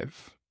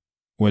Thrive,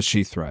 was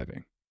she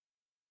thriving?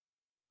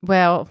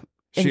 Well,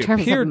 in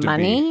terms of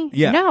money?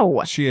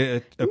 No. She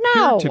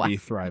appeared to be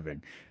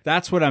thriving.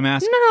 That's what I'm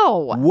asking.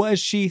 No. Was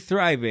she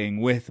thriving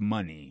with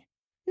money?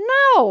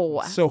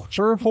 No. So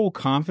her whole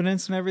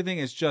confidence and everything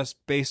is just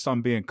based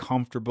on being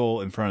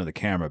comfortable in front of the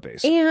camera,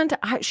 basically. And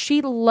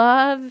she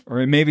loved...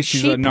 Or maybe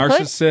she's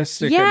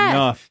narcissistic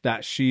enough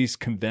that she's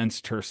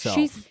convinced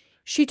herself.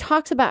 She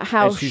talks about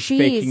how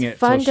she's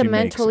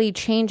fundamentally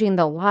changing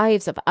the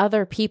lives of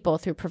other people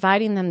through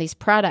providing them these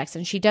products.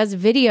 And she does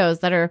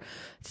videos that are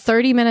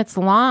 30 minutes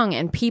long,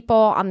 and people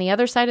on the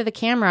other side of the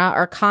camera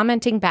are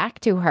commenting back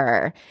to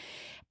her.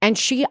 And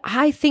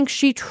I think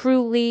she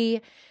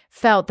truly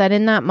felt that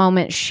in that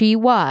moment she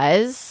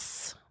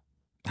was...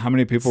 How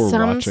many people were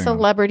watching? Some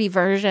celebrity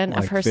version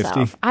of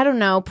herself. 50? I don't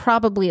know,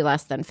 probably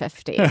less than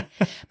 50.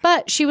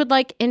 But she would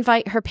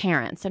invite her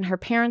parents, and her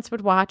parents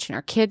would watch, and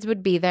her kids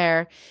would be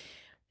there.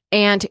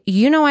 And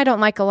I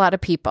don't like a lot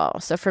of people.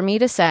 So for me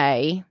to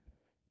say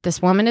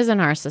this woman is a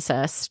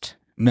narcissist.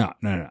 No.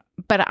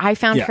 But I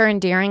found her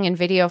endearing in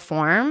video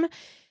form.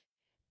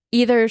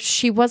 Either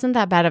she wasn't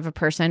that bad of a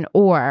person,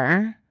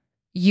 or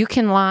you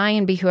can lie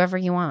and be whoever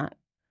you want.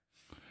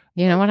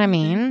 You know what I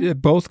mean?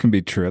 Both can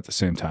be true at the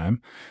same time.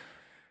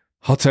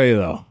 I'll tell you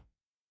though,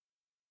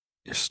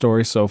 your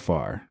story so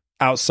far,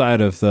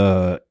 outside of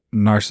the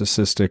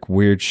narcissistic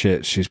weird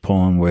shit she's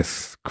pulling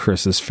with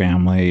Chris's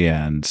family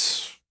and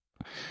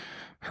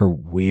her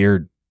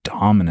weird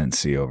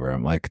dominancy over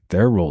him, like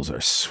their roles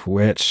are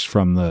switched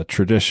from the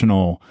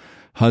traditional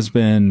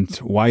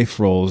husband-wife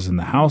roles in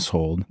the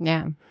household.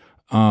 Yeah.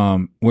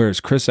 Whereas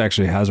Chris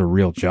actually has a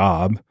real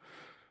job.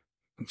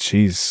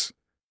 She's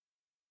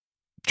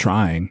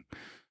trying.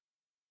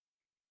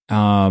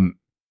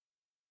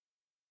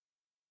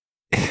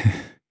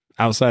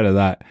 Outside of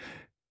that,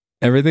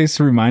 everything's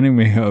reminding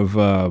me of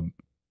a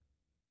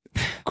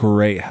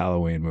great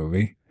Halloween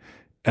movie.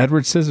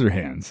 Edward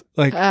Scissorhands.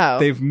 Like Oh.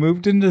 they've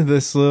moved into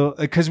this little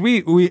because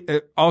we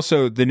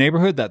also the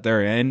neighborhood that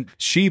they're in.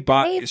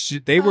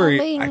 They were.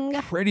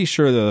 I'm pretty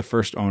sure they're the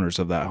first owners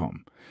of that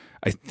home.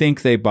 I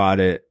think they bought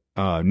it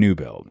new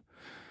build.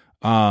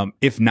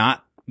 If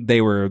not, they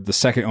were the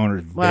second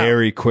owners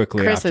very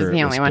quickly. Chris after is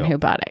the only one built. who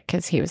bought it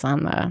because he was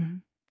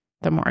on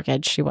the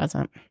mortgage. She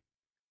wasn't.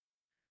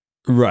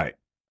 Right.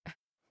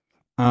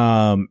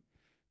 And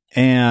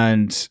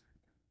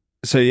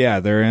so yeah,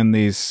 they're in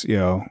these,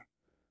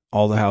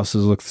 all the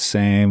houses look the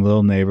same,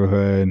 little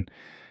neighborhood,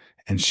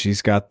 and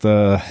she's got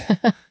the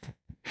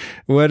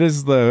what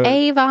is the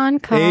Avon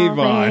calling.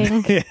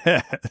 Avon,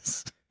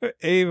 yes,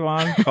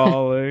 Avon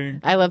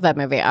calling. I love that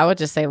movie. I would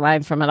just say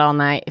lines from it all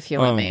night if you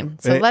let me.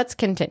 So let's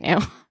continue.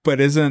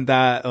 But isn't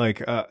that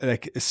like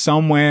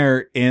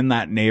somewhere in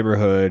that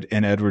neighborhood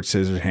in Edward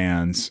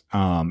Scissorhands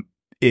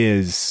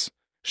is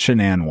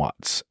Shanann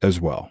Watts as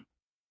well,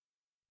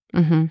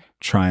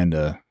 trying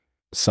to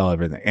sell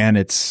everything, and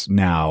it's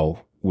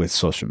now with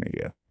social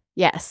media.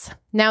 Yes.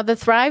 Now, the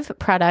Thrive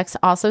products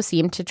also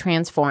seem to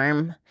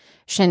transform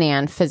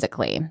Shanann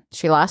physically.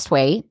 She lost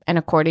weight, and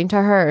according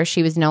to her,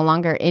 she was no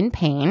longer in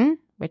pain,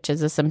 which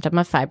is a symptom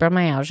of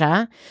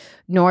fibromyalgia,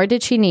 nor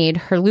did she need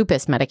her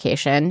lupus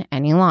medication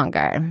any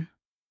longer.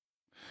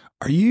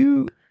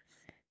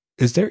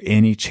 Is there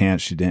any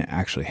chance she didn't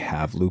actually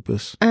have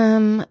lupus?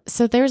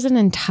 So there's an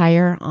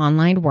entire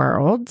online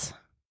world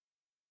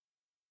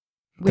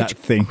which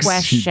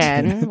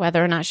question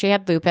whether or not she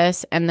had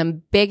lupus. And the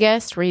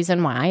biggest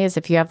reason why is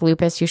if you have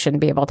lupus, you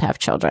shouldn't be able to have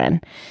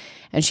children.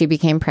 And she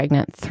became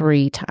pregnant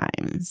 3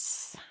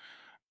 times.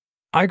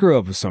 I grew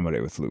up with somebody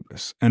with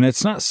lupus, and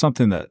it's not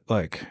something that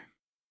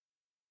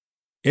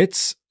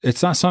it's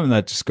not something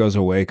that just goes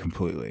away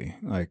completely.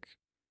 Like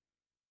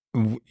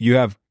you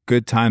have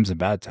good times and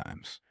bad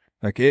times.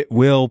 Like it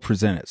will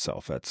present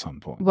itself at some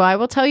point. Well, I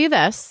will tell you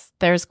this.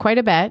 There's quite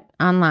a bit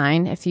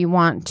online if you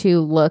want to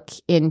look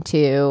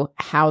into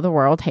how the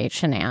world hates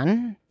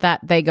Shanann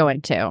that they go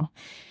into.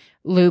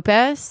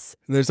 Lupus.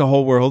 There's a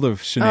whole world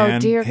of Shanann haters. Oh,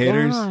 dear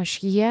haters.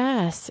 Gosh.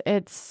 Yes.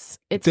 It's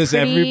Does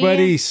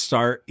everybody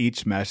start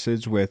each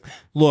message with,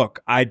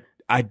 look, I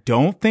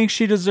don't think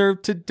she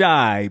deserved to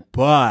die,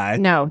 but...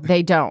 No,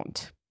 they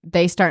don't.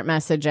 They start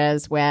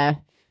messages with,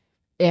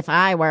 if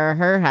I were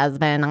her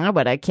husband, I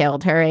would have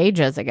killed her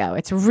ages ago.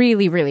 It's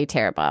really, really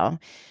terrible.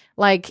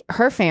 Like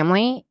her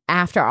family,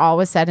 after all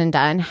was said and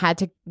done, had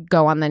to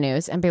go on the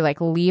news and be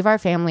like, leave our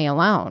family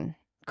alone.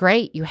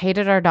 Great. You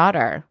hated our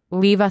daughter.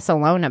 Leave us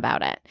alone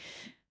about it.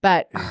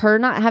 But her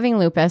not having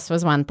lupus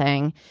was one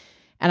thing.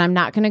 And I'm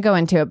not going to go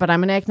into it, but I'm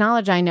going to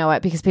acknowledge I know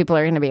it because people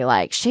are going to be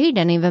like, she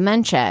didn't even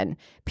mention.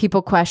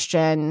 People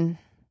question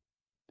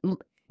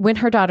when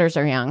her daughters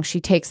are young,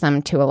 she takes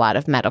them to a lot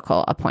of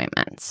medical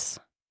appointments.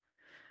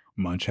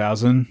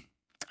 Munchausen?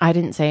 I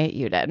didn't say it,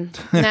 you did.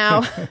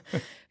 Now,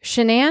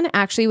 Shanann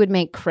actually would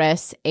make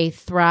Chris a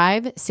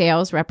Thrive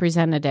sales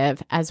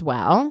representative as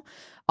well,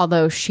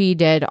 although she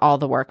did all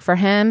the work for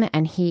him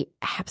and he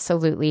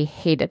absolutely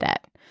hated it.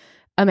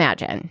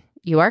 Imagine,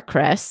 you are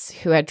Chris,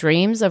 who had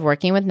dreams of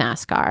working with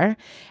NASCAR,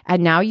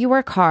 and now you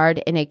work hard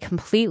in a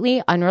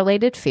completely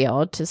unrelated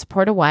field to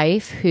support a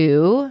wife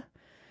who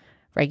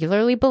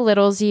regularly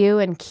belittles you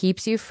and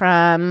keeps you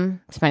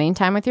from spending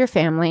time with your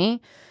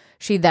family.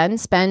 She then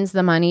spends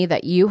the money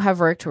that you have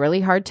worked really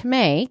hard to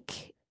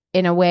make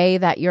in a way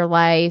that your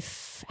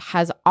life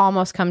has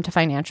almost come to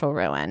financial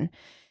ruin.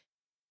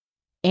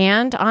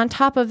 And on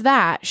top of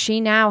that,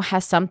 she now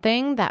has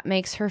something that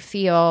makes her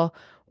feel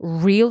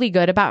really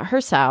good about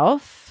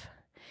herself,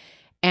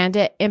 and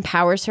it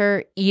empowers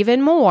her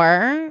even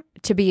more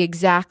to be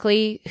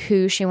exactly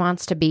who she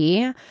wants to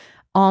be,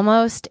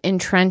 almost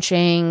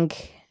entrenching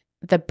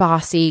the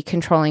bossy,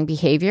 controlling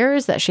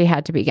behaviors that she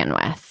had to begin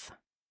with.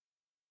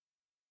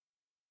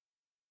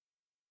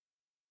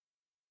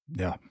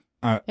 Yeah.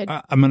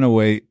 I'm going to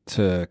wait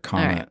to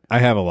comment. Right. I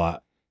have a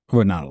lot.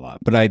 Well, not a lot,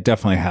 but I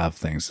definitely have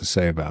things to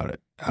say about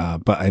it.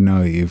 But I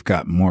know you've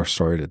got more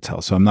story to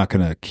tell, so I'm not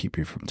going to keep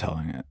you from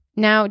telling it.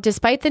 Now,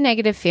 despite the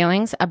negative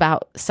feelings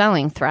about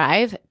selling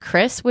Thrive,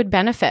 Chris would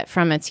benefit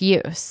from its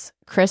use.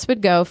 Chris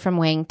would go from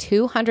weighing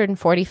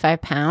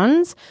 245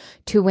 pounds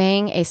to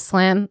weighing a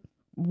slim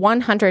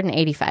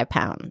 185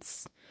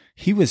 pounds.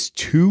 He was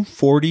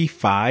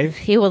 245?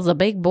 He was a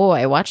big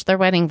boy. Watch their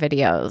wedding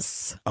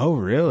videos. Oh,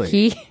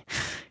 really?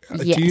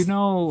 Yes. Do you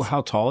know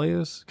how tall he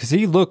is? Because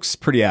he looks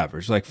pretty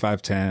average, like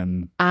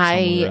 5'10".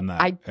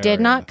 I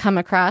did not come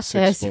across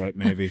 6 his foot,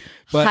 maybe.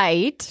 But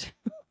height.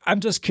 I'm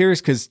just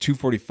curious because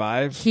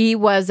 245. He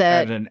was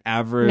at an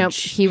average. Nope.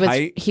 He was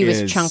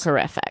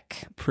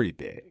chunkerific. Pretty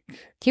big.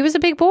 He was a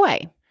big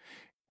boy.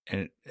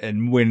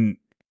 And when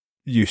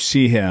you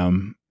see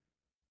him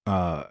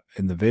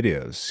in the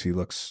videos, he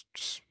looks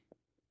just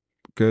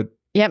good.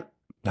 Yep.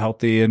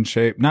 Healthy, in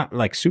shape, not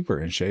like super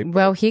in shape.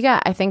 Well, he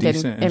got, I think,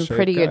 in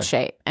pretty good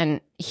shape.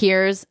 And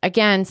here's,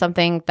 again,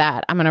 something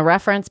that I'm going to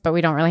reference, but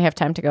we don't really have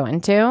time to go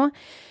into.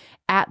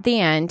 At the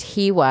end,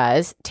 he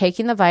was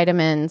taking the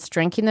vitamins,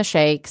 drinking the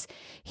shakes.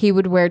 He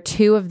would wear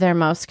 2 of their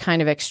most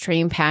kind of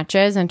extreme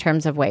patches in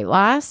terms of weight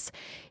loss.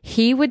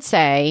 He would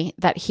say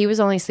that he was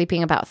only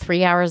sleeping about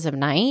 3 hours a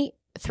night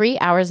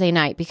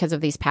because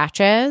of these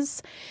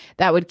patches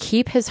that would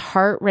keep his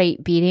heart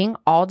rate beating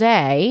all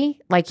day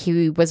like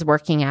he was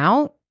working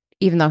out,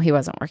 even though he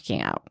wasn't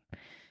working out.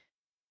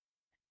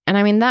 And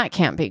I mean, that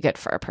can't be good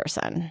for a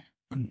person.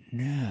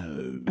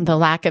 No. The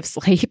lack of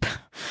sleep.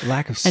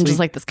 And just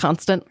like this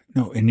constant.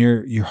 No, and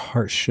your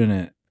heart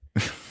shouldn't.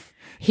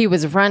 He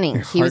was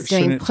running. He was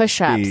doing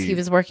push-ups. He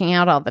was working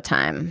out all the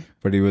time.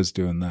 But he was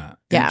doing that.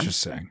 Yeah.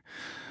 Interesting.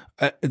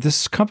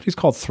 This company's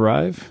called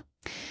Thrive?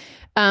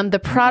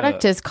 The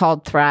product is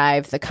called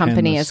Thrive. The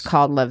company is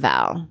called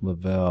Lavelle.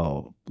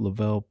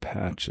 Lavelle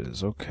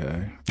patches.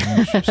 Okay.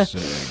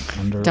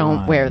 Interesting.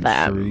 Don't wear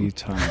them. 3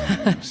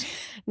 times.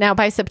 Now,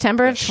 by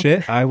September of...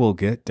 Shit I will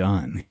get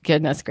done.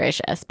 Goodness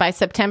gracious. By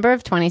September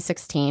of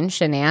 2016,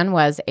 Shanann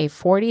was a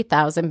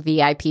 40,000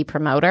 VIP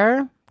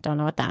promoter. Don't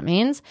know what that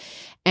means.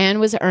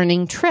 And was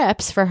earning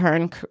trips for her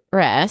and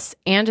Chris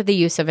and the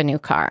use of a new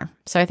car.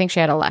 So I think she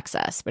had a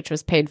Lexus, which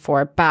was paid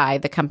for by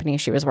the company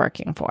she was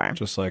working for.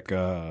 Just like,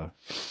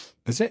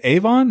 is it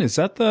Avon? Is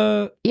that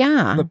the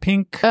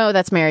pink? Oh,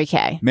 that's Mary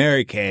Kay.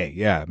 Mary Kay.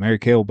 Yeah. Mary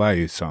Kay will buy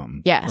you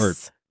something. Yes. Or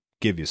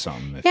give you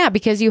something. Yeah,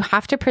 because you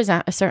have to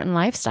present a certain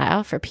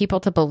lifestyle for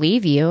people to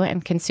believe you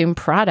and consume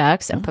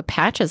products and put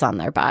patches on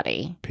their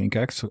body. Pink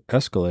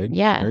Escalade.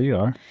 Yeah. There you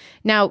are.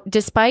 Now,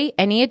 despite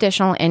any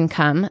additional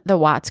income, the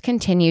Watts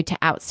continued to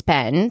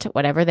outspend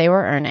whatever they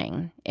were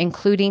earning,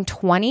 including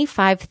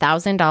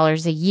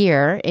 $25,000 a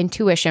year in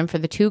tuition for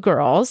the 2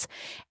 girls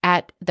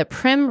at the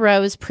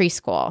Primrose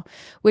Preschool,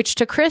 which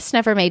to Chris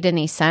never made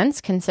any sense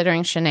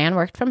considering Shanann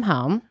worked from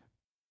home.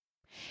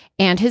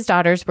 And his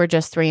daughters were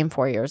just 3 and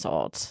 4 years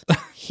old.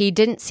 He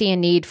didn't see a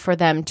need for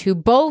them to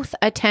both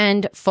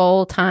attend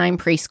full-time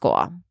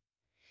preschool.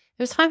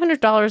 It was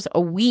 $500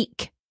 a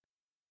week.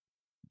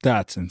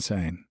 That's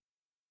insane.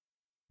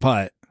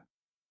 But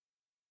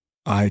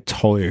I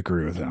totally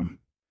agree with them.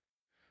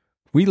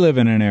 We live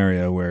in an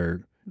area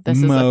where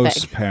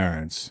most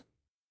parents,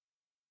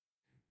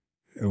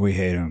 we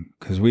hate them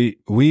because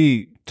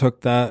we took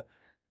that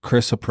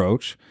Chris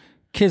approach.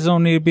 Kids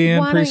don't need to be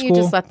in preschool. Why don't you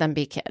just let them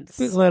be kids?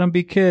 Let them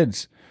be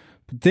kids.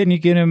 But then you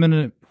get them in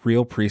a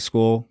real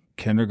preschool,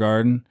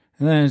 kindergarten,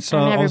 and then it's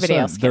all everybody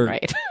else can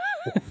write.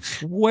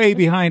 Way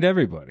behind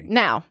everybody.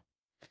 Now,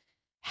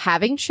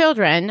 having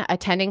children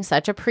attending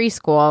such a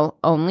preschool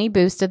only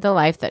boosted the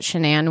life that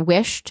Shanann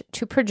wished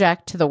to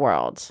project to the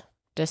world,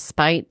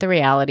 despite the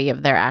reality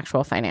of their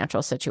actual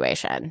financial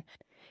situation.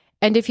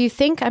 And if you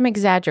think I'm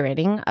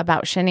exaggerating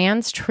about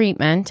Shanann's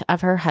treatment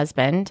of her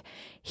husband,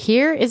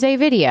 here is a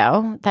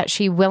video that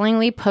she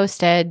willingly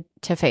posted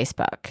to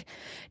Facebook.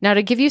 Now,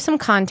 to give you some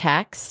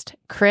context,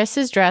 Chris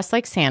is dressed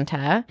like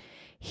Santa.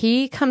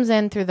 He comes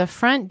in through the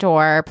front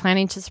door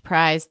planning to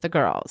surprise the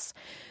girls.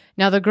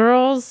 Now, the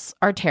girls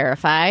are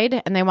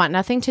terrified and they want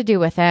nothing to do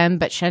with him,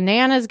 but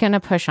Shanann is going to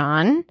push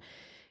on.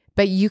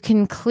 But you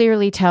can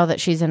clearly tell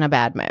that she's in a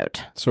bad mood.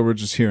 So we're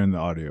just hearing the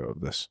audio of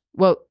this.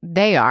 Well,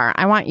 they are.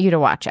 I want you to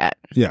watch it.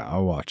 Yeah,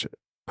 I'll watch it.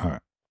 All right.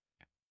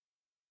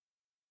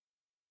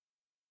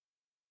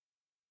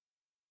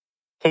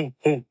 Ho,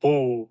 ho,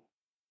 ho.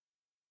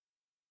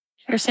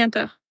 You're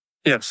Santa.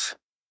 Yes.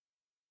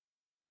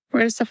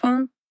 Where's the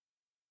phone?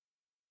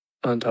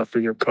 On top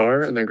of your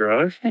car in the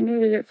garage? I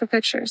needed it for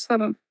pictures. Love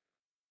them.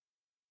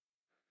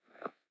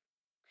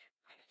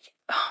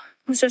 Oh,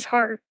 this is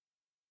hard.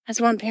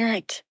 As one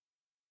parent.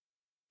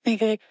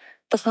 Make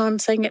the phone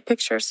so I can get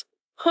pictures.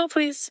 Oh,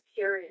 please.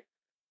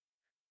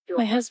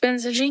 My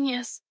husband's a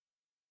genius.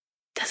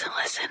 Doesn't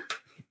listen.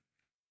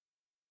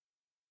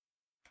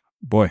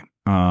 Boy,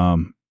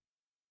 that's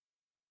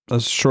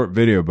a short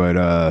video, but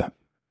I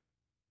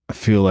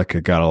feel like I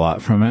got a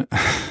lot from it.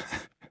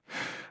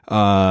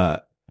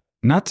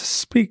 Not to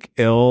speak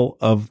ill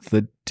of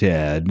the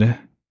dead,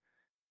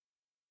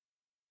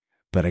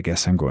 but I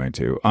guess I'm going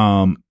to.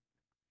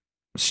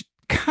 She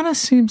kind of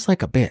seems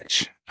like a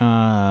bitch.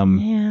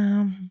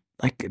 Yeah.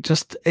 Like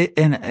just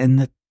and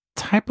the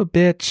type of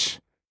bitch.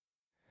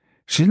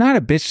 She's not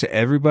a bitch to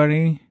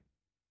everybody,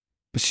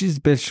 but she's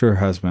a bitch to her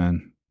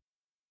husband,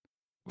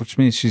 which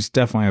means she's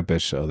definitely a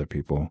bitch to other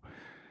people,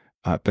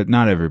 but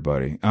not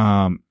everybody.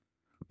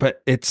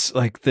 But it's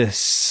like this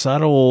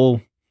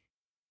subtle.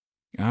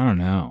 I don't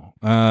know.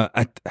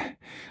 I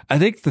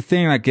think the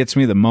thing that gets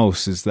me the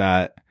most is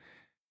that,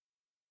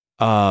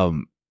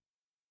 like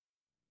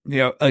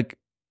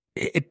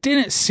it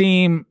didn't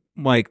seem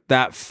like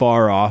that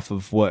far off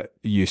of what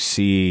you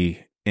see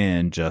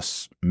in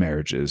just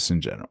marriages in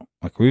general.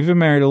 Like we've been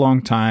married a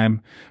long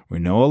time. We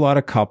know a lot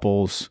of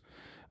couples.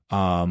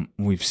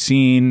 We've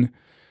seen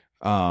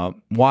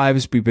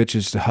wives be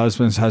bitches to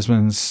husbands,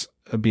 husbands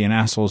being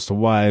assholes to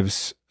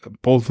wives,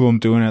 both of them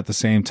doing it at the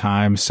same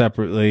time,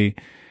 separately.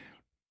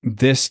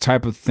 This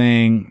type of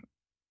thing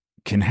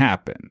can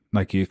happen.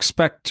 Like you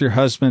expect your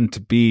husband to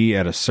be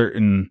at a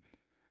certain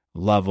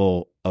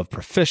level of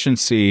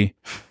proficiency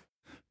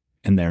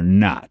and they're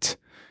not.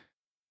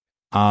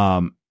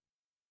 And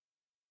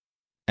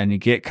you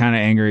get kind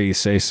of angry, you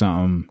say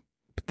something,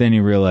 but then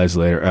you realize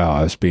later, oh,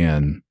 I was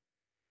being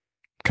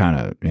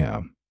kind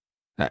of,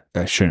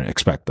 I shouldn't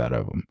expect that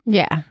of them.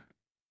 Yeah.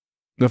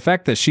 The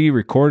fact that she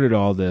recorded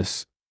all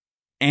this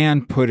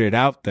and put it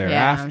out there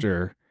Yeah.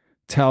 after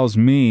tells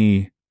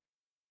me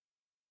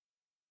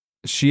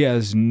she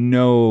has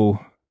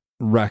no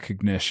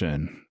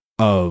recognition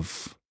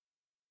of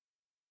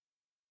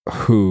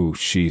who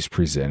she's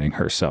presenting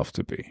herself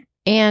to be.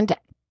 And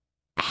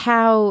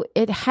how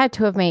it had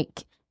to have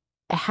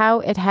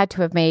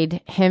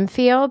made him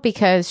feel,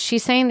 because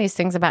she's saying these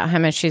things about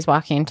him as she's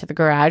walking into the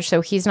garage,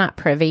 so he's not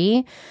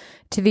privy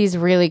to these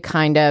really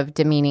kind of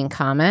demeaning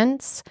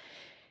comments.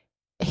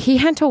 He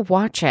had to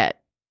watch it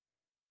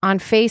on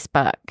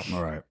Facebook.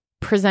 All right.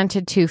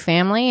 Presented to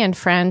family and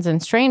friends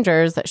and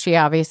strangers that she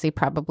obviously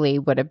probably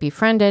would have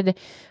befriended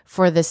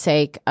for the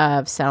sake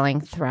of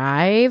selling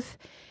Thrive.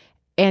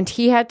 And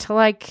he had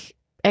to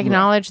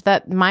acknowledge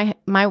that my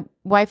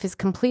wife is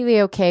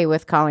completely okay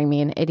with calling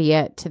me an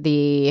idiot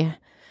to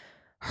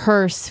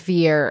her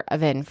sphere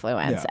of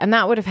influence. Yeah. And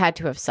that would have had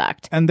to have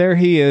sucked. And there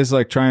he is,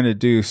 trying to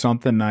do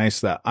something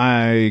nice that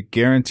I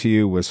guarantee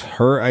you was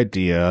her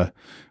idea,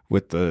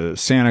 with the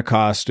Santa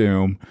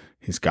costume.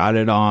 He's got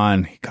it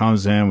on. He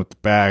comes in with the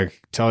bag. You can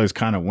tell he's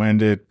kind of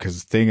winded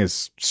because the thing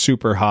is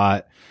super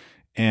hot.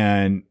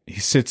 And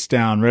he sits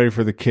down ready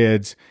for the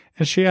kids.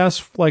 And she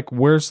asks,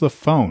 where's the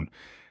phone?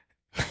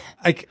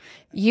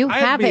 You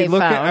have a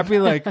phone. I'd be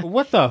like,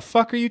 what the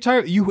fuck are you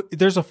talking?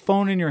 There's a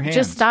phone in your hand.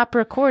 Just stop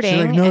recording.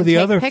 She's like, no, and the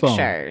take other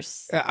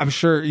pictures. phone. I'm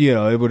sure,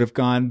 it would have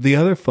gone, the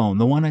other phone,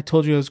 the one I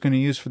told you I was going to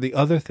use for the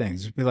other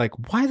things. It'd be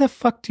like, why the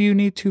fuck do you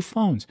need two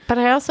phones? But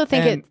I also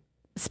think it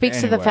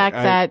speaks to the fact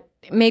that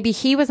maybe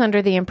he was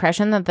under the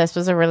impression that this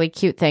was a really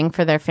cute thing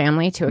for their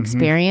family to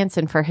experience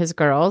and for his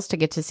girls to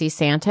get to see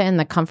Santa in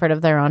the comfort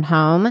of their own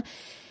home.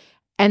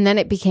 And then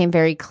it became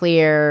very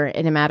clear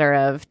in a matter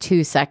of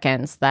 2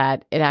 seconds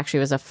that it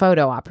actually was a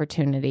photo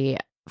opportunity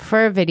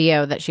for a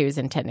video that she was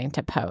intending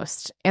to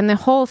post. And the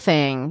whole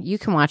thing, you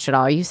can watch it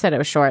all. You said it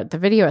was short. The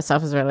video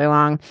itself is really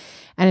long,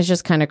 and it's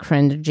just kind of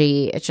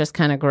cringy. It's just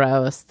kind of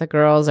gross. The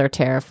girls are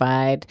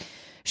terrified.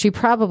 She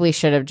probably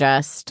should have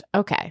just,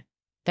 okay,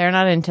 they're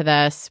not into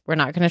this. We're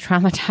not going to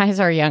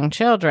traumatize our young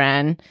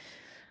children.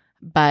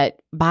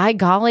 But by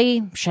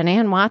golly,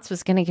 Shanann Watts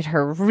was going to get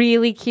her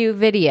really cute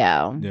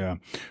video. Yeah.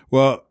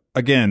 Well,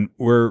 again,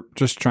 we're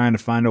just trying to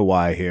find a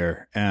why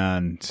here.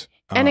 And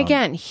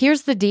again,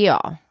 here's the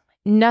deal.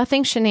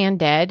 Nothing Shanann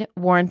did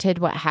warranted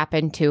what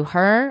happened to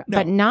her,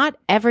 but not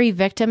every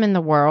victim in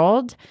the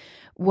world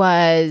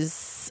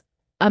was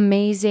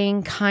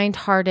amazing,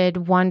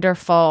 kind-hearted,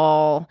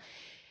 wonderful.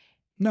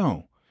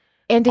 No.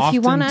 And if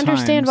you want to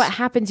understand what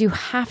happens, you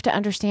have to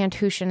understand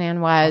who Shanann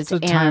was,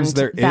 and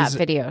that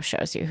video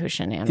shows you who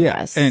Shanann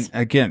was. And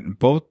again,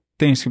 both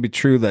things can be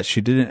true, that she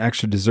didn't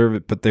actually deserve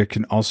it, but there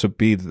can also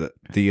be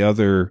the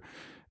other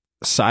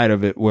side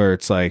of it where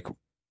it's like,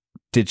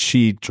 did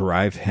she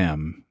drive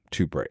him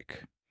to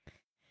break?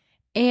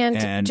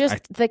 And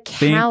just the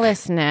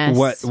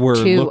callousness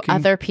to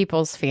other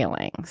people's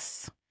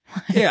feelings.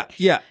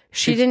 Yeah.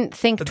 She didn't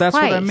think twice. That's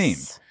what I mean.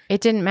 It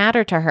didn't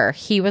matter to her.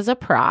 He was a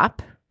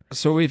prop.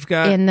 So we've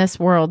got, in this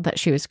world that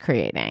she was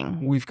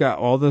creating, we've got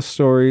all the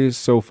stories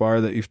so far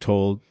that you've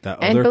told that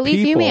and other believe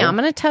people, you me, I'm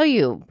going to tell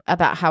you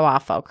about how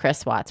awful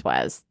Chris Watts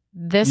was.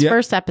 This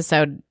first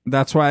episode,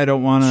 that's why I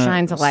don't want to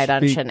shines a light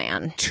on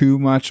Shanann too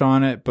much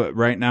on it. But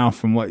right now,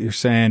 from what you're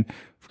saying,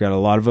 we've got a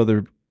lot of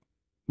other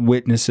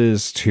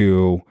witnesses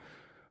to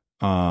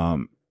a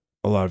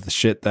lot of the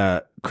shit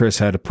that Chris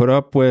had to put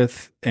up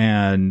with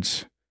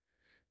and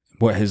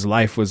what his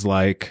life was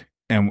like.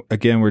 And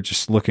again, we're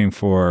just looking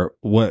for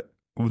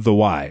the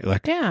why.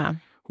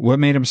 What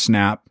made him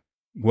snap?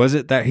 Was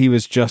it that he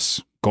was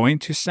just going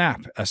to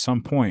snap at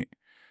some point?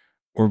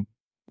 Or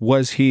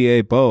was he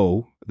a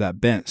bow that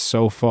bent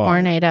so far?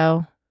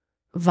 Tornado,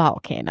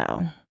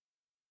 volcano.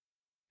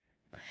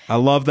 I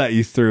love that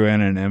you threw in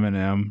an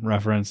Eminem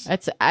reference.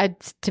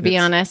 To be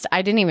honest,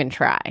 I didn't even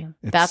try.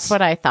 That's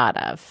what I thought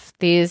of.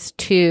 These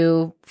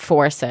two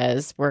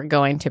forces were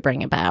going to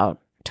bring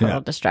about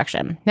total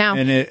destruction. Now,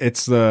 and it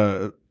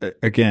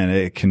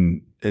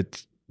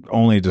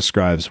only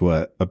describes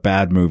what a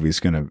bad movie's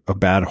a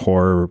bad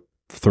horror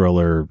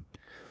thriller,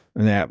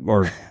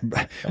 or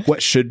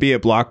what should be a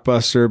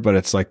blockbuster, but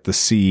it's like the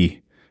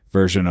C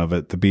version of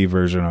it, the B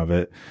version of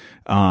it.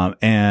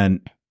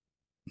 And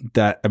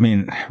that,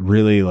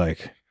 really,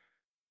 the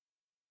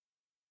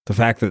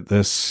fact that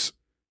this,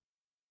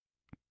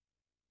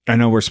 I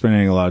know we're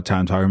spending a lot of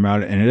time talking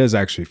about it, and it is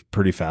actually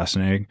pretty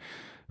fascinating,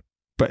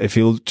 but if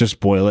you just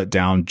boil it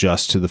down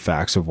just to the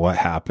facts of what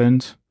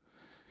happened,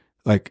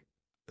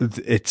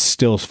 it's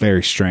still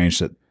very strange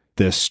that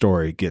this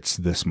story gets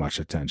this much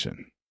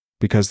attention,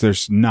 because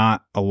there's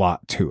not a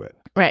lot to it.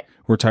 Right.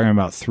 We're talking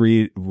about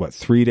 3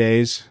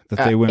 days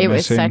that they went missing. It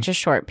was such a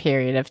short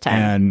period of time.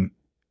 And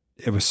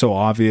it was so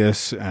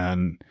obvious.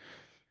 And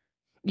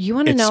You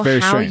want to It's know very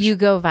how strange. you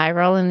go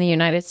viral in the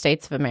United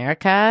States of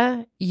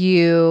America?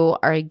 You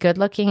are a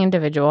good-looking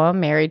individual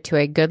married to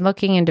a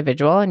good-looking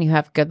individual, and you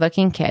have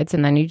good-looking kids,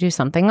 and then you do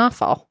something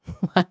awful.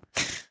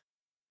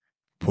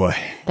 Boy,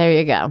 There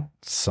you go.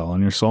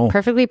 selling your soul.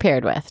 Perfectly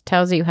paired with.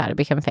 Tells you how to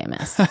become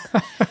famous.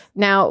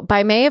 Now,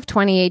 by May of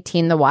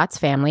 2018, the Watts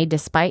family,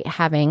 despite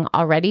having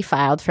already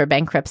filed for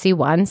bankruptcy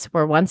once,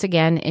 were once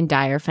again in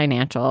dire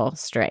financial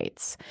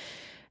straits.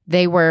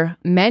 They were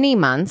many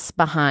months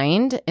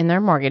behind in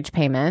their mortgage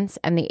payments,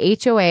 and the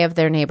HOA of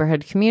their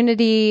neighborhood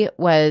community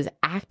was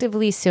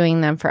actively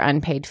suing them for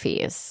unpaid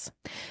fees.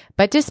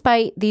 But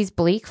despite these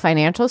bleak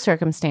financial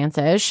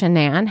circumstances,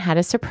 Shanann had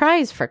a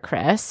surprise for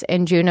Chris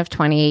in June of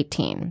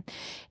 2018.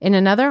 In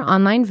another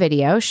online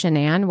video,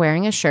 Shanann,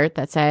 wearing a shirt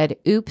that said,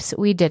 "Oops,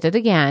 we did it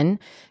again,"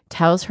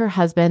 tells her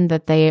husband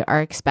that they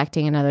are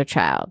expecting another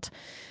child.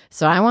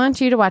 So I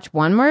want you to watch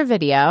one more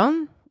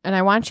video, and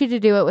I want you to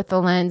do it with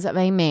the lens of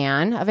a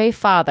man, of a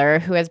father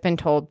who has been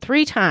told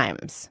 3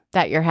 times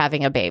that you're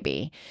having a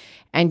baby.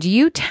 And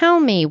you tell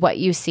me what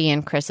you see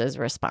in Chris's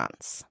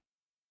response.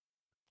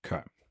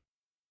 Okay.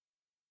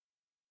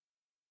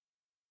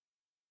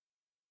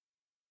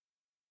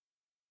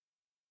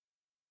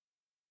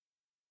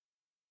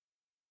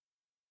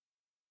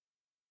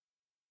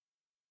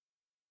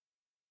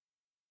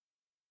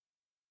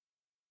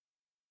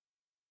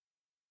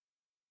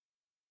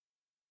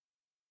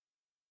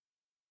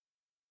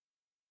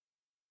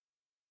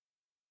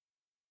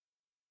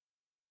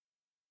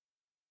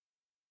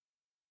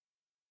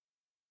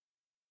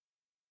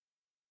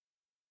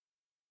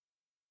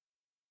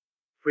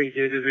 I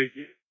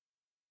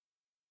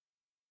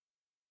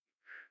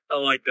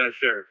like that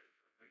shirt.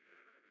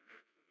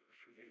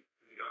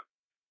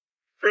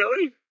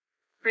 Really?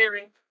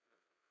 Really?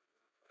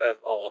 That's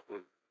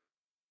awesome.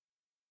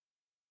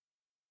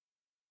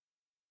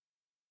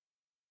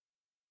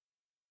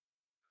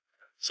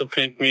 So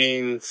pink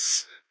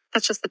means...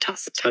 That's just the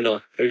test. I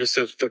know. It just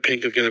says the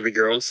pink is going to be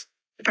girls.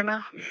 I don't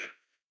know.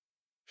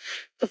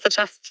 That's the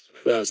test.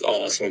 That's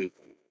awesome.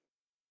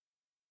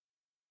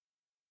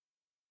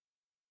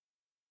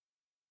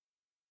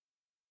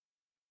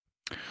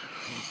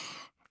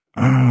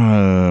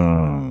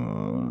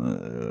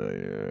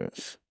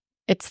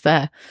 It's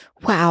the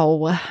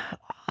wow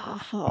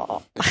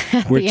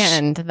at the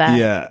end. That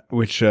Yeah,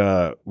 which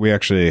we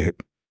actually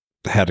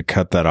had to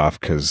cut that off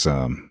because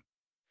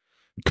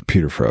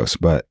computer froze,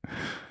 but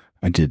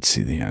I did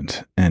see the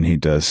end, and he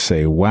does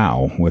say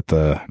 "wow" with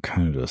the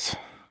kind of just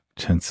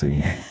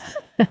tensing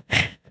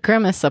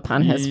grimace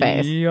upon his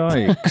face.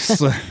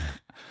 Yikes!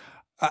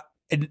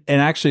 And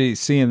actually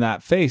seeing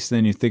that face,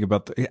 then you think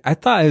about I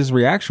thought his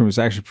reaction was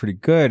actually pretty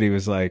good. He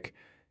was like,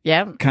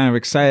 Yep. kind of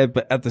excited,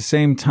 but at the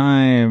same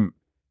time,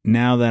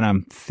 now that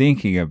I'm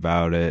thinking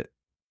about it,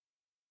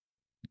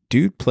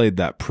 dude played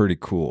that pretty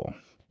cool.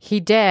 He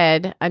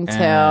did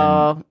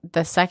until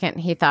the second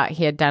he thought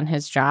he had done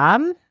his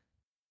job.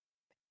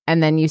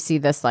 And then you see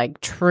this like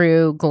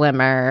true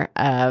glimmer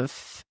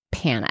of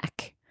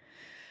panic.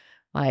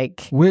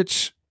 Like,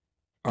 Which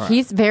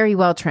he's very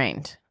well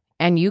trained.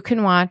 And you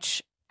can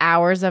watch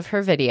hours of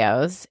her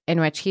videos in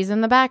which he's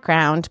in the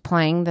background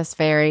playing this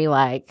very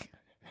like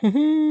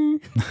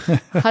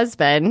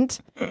husband.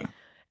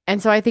 And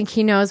so I think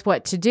he knows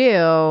what to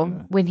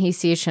do when he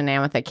sees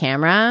Shanann with a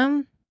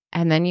camera.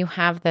 And then you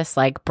have this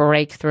like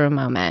breakthrough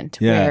moment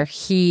where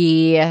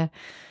he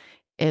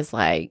is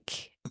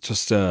like,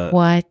 just a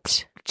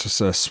what? Just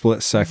a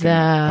split second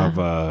of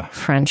a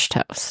French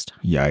toast.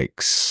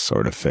 Yikes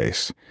sort of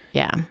face.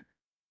 Yeah.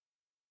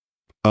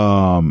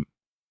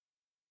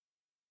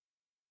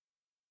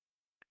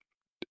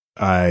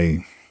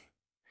 I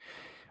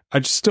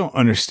just don't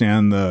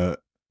understand the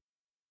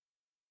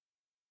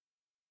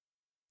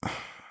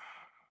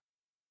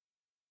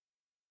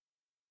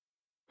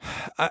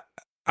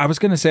I was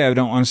going to say I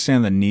don't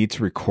understand the need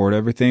to record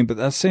everything, but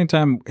at the same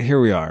time, here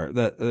we are.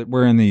 That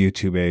we're in the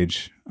YouTube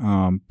age.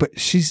 But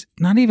she's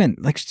not even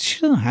like she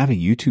doesn't have a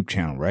YouTube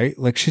channel, right?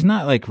 Like she's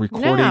not like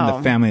recording the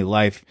family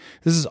life.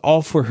 This is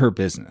all for her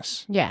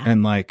business. Yeah.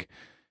 And like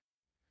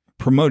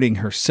promoting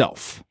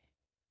herself.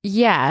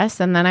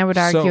 Yes, and then I would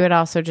argue it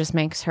also just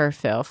makes her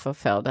feel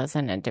fulfilled as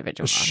an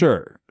individual.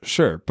 Sure.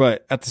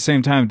 But at the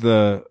same time,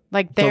 the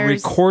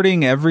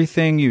recording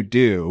everything you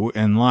do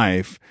in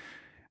life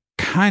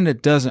kind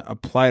of doesn't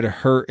apply to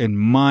her in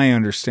my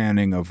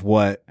understanding of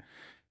what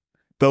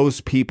those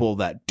people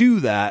that do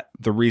that,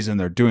 the reason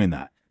they're doing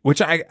that,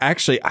 which I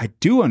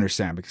do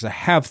understand because I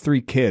have 3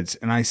 kids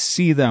and I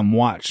see them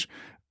watch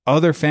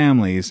other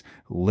families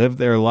live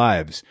their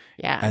lives.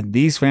 Yeah. And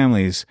these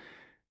families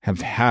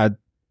have had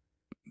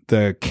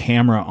the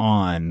camera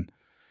on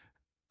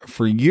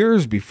for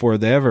years before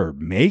they ever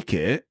make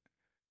it.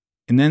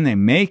 And then they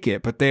make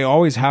it, but they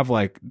always have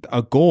like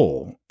a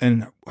goal.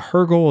 And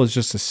her goal is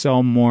just to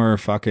sell more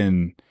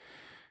fucking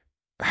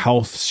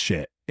health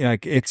shit.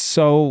 Like it's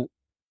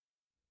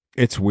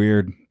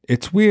weird.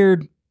 It's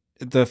weird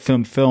the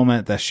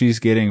fulfillment that she's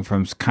getting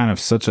from kind of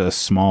such a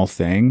small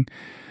thing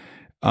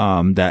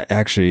that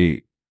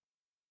actually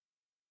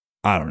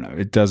I don't know.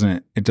 It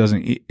doesn't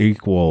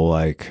equal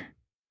like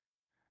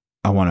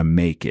I want to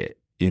make it.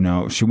 You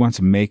know, she wants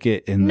to make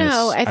it in this.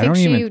 No, I think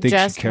she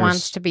just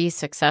wants to be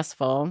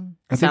successful.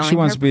 I think she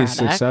wants to be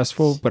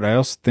successful, but I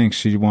also think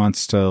she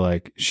wants to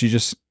like she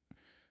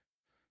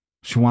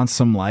wants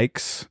some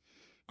likes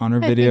on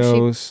her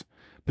videos,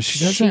 but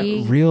she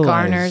doesn't realize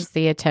garners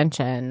the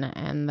attention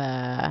and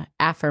the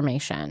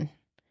affirmation.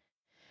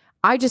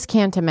 I just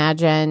can't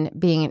imagine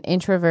being an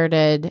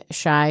introverted,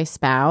 shy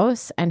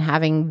spouse and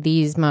having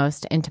these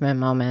most intimate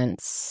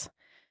moments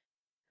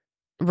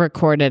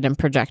recorded and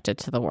projected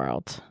to the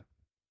world.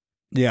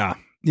 Yeah.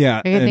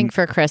 Yeah. I think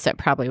for Chris, it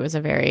probably was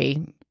a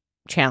very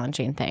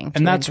challenging thing.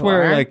 And that's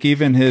where like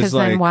even his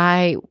like. Then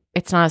why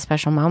it's not a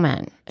special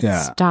moment.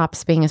 It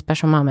stops being a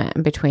special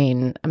moment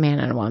between a man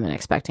and a woman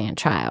expecting a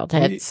child.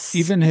 It's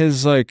even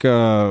his like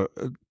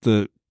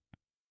the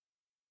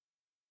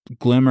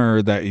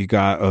glimmer that you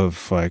got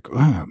of like,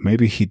 oh,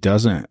 maybe he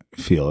doesn't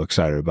feel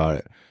excited about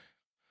it.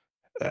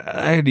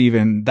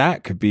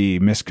 That could be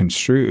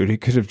misconstrued.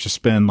 It could have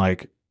just been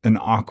like an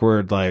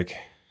awkward like,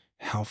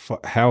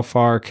 how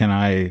far can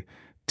I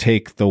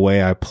take the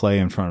way I play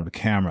in front of a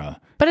camera?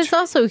 But it's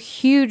also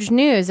huge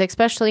news,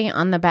 especially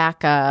on the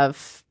back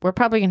of, we're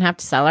probably going to have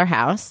to sell our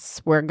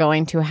house. We're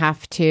going to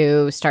have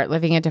to start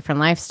living a different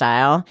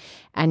lifestyle.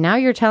 And now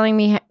you're telling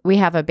me we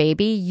have a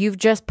baby. You've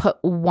just put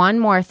one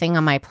more thing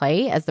on my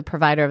plate as the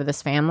provider of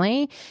this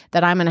family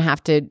that I'm going to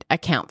have to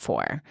account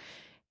for.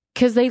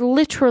 Because they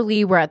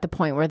literally were at the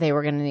point where they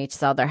were going to need to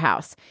sell their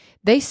house.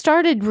 They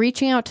started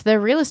reaching out to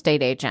their real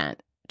estate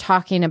agent,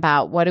 talking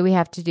about what do we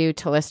have to do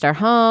to list our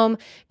home,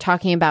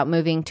 talking about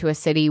moving to a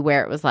city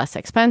where it was less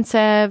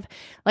expensive.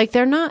 Like,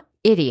 they're not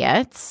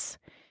idiots.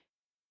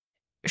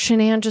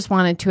 Shanann just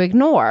wanted to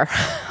ignore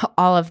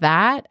all of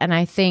that. And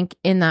I think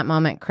in that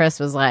moment, Chris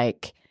was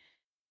like,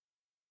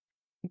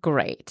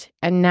 great.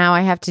 And now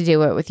I have to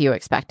do it with you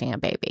expecting a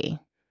baby.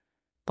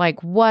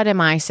 Like, what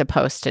am I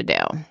supposed to do?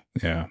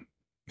 Yeah.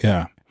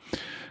 Yeah.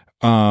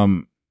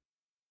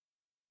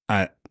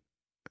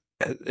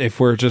 If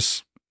we're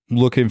just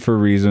looking for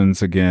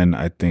reasons again,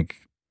 I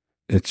think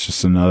it's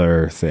just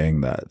another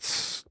thing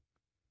that's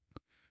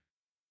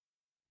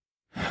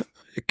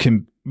it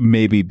can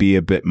maybe be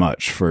a bit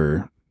much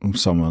for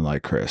someone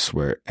like Chris,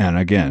 and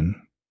again,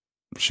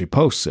 she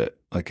posts it.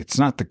 Like, it's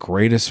not the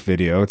greatest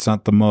video. It's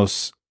not the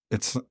most,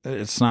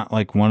 it's not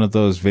like one of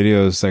those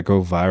videos that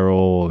go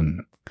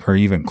viral or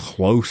even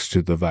close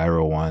to the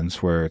viral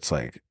ones where it's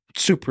like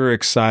super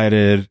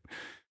excited.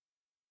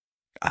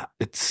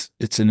 It's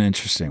an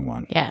interesting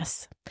one.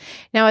 Yes.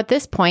 Now, at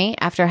this point,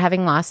 after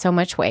having lost so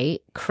much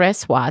weight,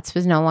 Chris Watts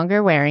was no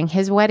longer wearing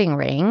his wedding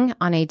ring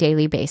on a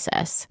daily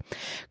basis.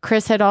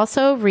 Chris had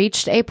also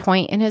reached a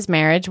point in his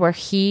marriage where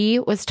he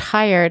was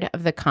tired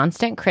of the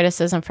constant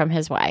criticism from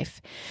his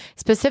wife.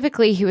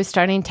 Specifically, he was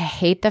starting to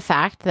hate the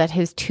fact that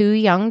his 2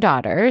 young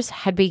daughters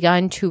had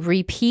begun to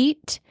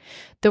repeat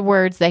the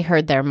words they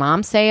heard their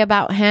mom say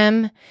about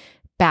him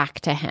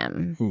back to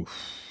him.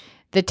 Oof.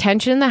 The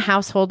tension in the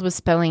household was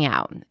spilling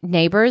out.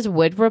 Neighbors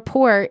would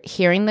report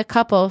hearing the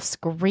couple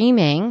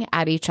screaming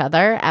at each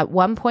other, at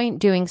one point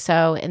doing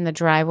so in the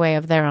driveway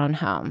of their own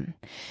home.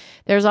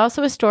 There's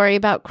also a story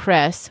about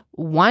Chris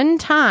one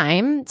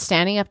time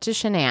standing up to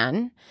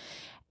Shanann,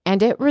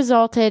 and it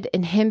resulted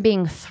in him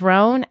being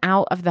thrown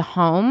out of the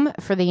home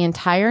for the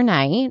entire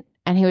night,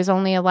 and he was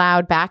only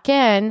allowed back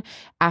in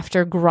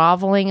after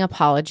groveling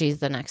apologies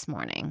the next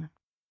morning.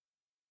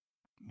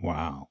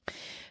 Wow.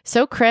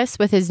 So Chris,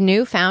 with his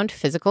newfound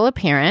physical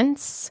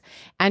appearance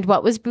and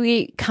what was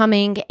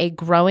becoming a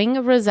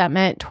growing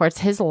resentment towards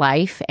his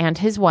life and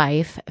his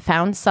wife,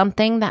 found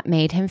something that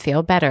made him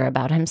feel better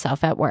about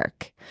himself at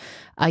work.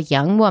 A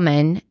young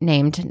woman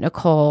named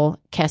Nicole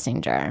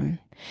Kessinger.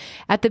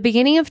 At the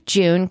beginning of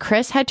June,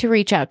 Chris had to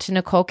reach out to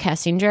Nicole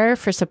Kessinger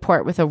for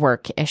support with a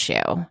work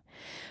issue.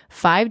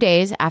 5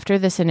 days after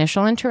this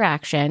initial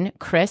interaction,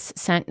 Chris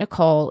sent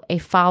Nicole a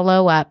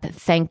follow-up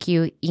thank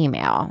you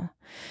email.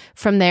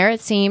 From there, it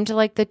seemed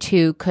like the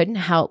two couldn't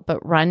help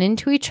but run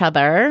into each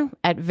other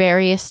at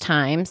various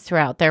times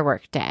throughout their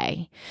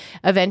workday.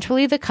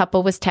 Eventually, the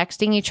couple was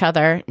texting each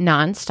other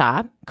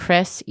nonstop,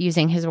 Chris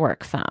using his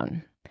work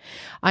phone.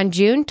 On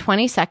June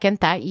 22nd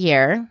that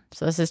year,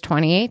 so this is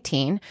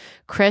 2018,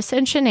 Chris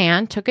and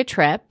Shanann took a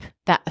trip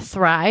that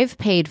Thrive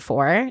paid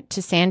for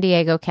to San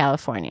Diego,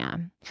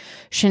 California.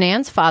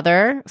 Shanann's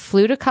father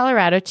flew to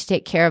Colorado to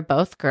take care of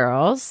both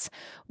girls,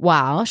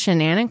 while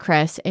Shanann and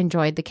Chris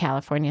enjoyed the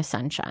California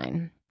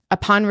sunshine.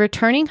 Upon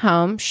returning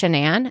home,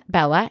 Shanann,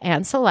 Bella,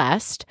 and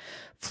Celeste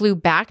flew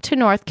back to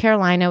North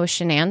Carolina with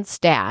Shanann's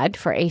dad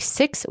for a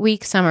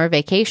 6-week summer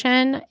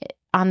vacation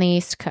on the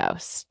East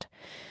Coast.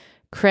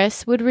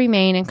 Chris would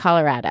remain in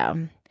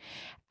Colorado.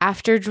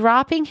 After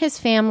dropping his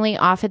family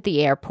off at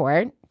the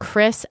airport,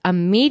 Chris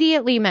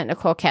immediately met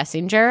Nicole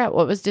Kessinger at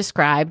what was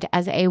described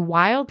as a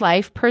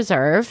wildlife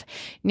preserve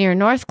near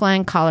North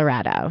Glen,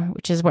 Colorado,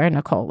 which is where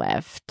Nicole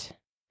lived.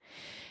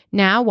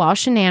 Now, while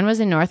Shanann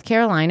was in North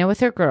Carolina with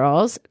her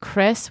girls,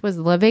 Chris was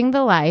living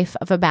the life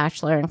of a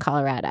bachelor in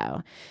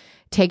Colorado.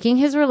 taking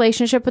his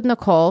relationship with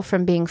Nicole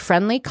from being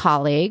friendly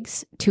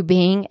colleagues to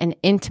being an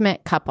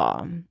intimate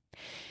couple.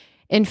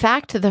 In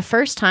fact, the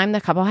first time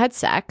the couple had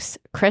sex,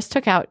 Chris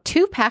took out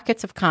 2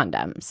 packets of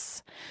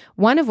condoms,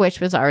 one of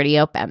which was already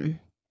open.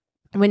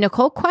 When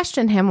Nicole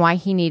questioned him why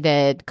he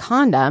needed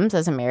condoms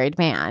as a married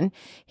man,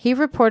 he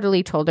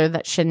reportedly told her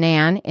that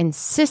Shanann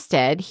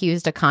insisted he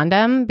used a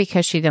condom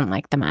because she didn't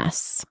like the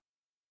mess.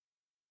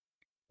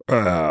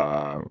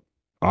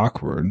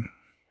 Awkward.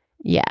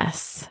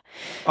 Yes.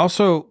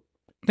 Also,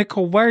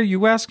 Nicole, why are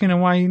you asking him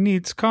why he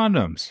needs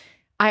condoms?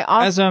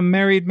 As a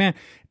married man,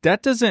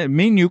 that doesn't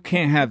mean you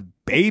can't have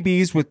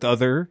babies with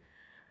other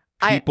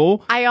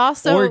people. I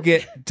also or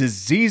get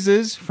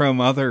diseases from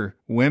other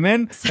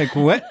women. Like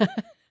what?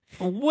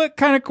 What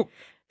kind of?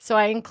 So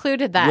I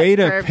included that way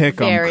to for pick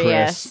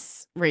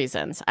various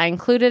reasons. I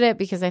included it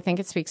because I think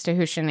it speaks to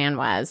who Shanann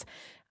was.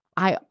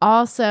 I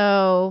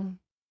also,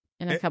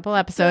 in a couple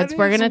episodes,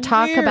 we're going to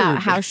talk about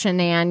how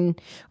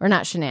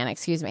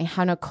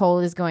how Nicole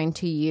is going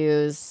to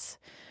use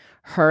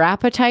her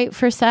appetite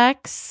for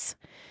sex,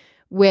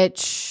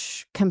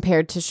 which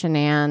compared to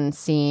Shanann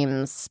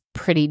seems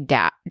pretty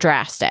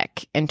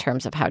drastic in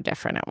terms of how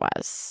different it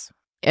was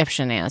if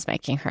Shanann is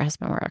making her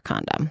husband wear a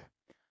condom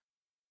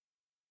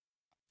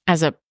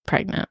as a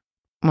pregnant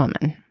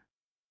woman.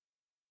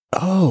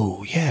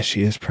 Oh, yeah,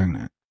 she is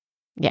pregnant.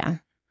 Yeah.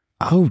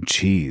 Oh,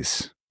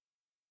 geez.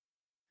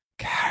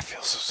 God, I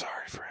feel so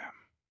sorry for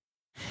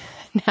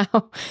him.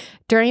 Now,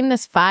 during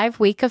this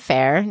 5-week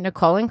affair,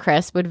 Nicole and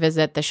Chris would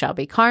visit the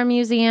Shelby Car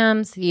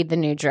Museum, see the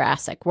new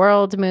Jurassic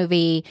World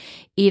movie,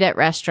 eat at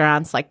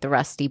restaurants like the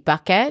Rusty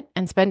Bucket,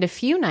 and spend a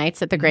few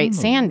nights at the Great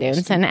Sand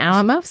Dunes in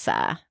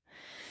Alamosa.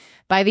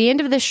 By the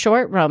end of this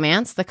short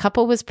romance, the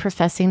couple was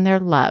professing their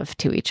love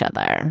to each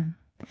other.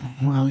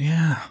 Well,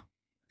 yeah.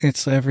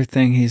 It's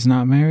everything he's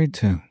not married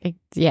to.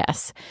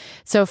 Yes.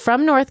 So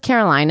from North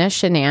Carolina,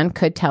 Shanann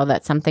could tell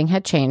that something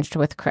had changed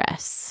with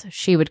Chris.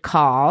 She would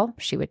call,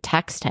 she would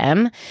text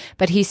him,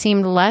 but he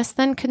seemed less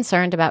than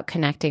concerned about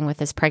connecting with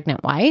his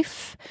pregnant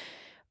wife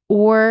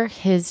or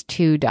his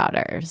 2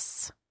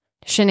 daughters.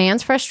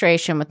 Shanann's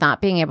frustration with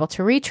not being able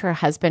to reach her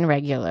husband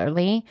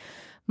regularly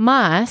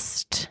I'm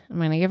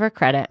going to give her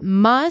credit,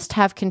 must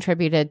have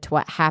contributed to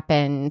what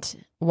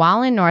happened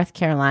while in North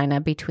Carolina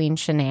between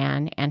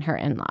Shanann and her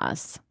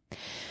in-laws.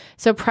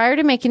 So prior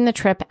to making the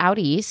trip out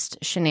east,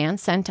 Shanann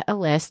sent a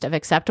list of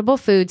acceptable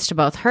foods to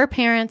both her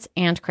parents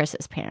and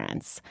Chris's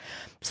parents.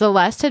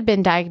 Celeste had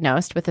been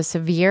diagnosed with a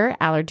severe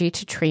allergy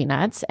to tree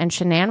nuts, and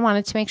Shanann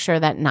wanted to make sure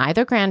that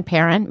neither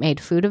grandparent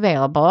made food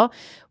available,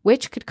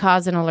 which could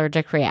cause an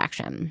allergic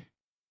reaction.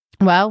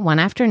 Well, one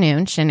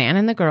afternoon, Shanann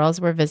and the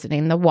girls were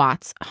visiting the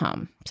Watts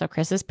home, so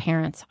Chris's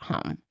parents'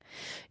 home.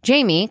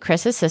 Jamie,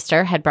 Chris's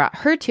sister, had brought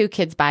her 2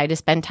 kids by to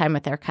spend time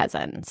with their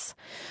cousins.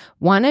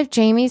 One of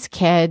Jamie's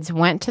kids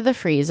went to the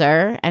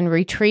freezer and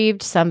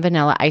retrieved some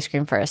vanilla ice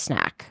cream for a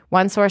snack.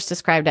 One source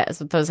described it as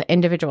those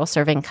individual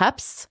serving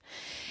cups.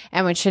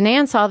 And when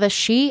Shanann saw this,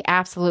 she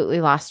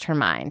absolutely lost her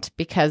mind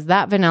because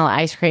that vanilla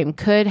ice cream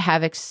could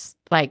have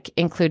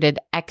included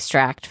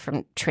extract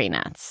from tree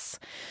nuts.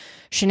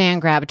 Shanann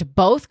grabbed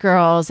both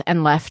girls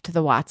and left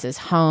the Watts'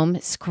 home,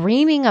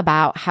 screaming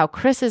about how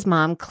Chris's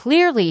mom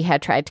clearly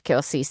had tried to kill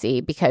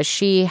Cece because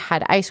she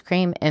had ice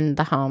cream in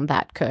the home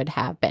that could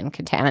have been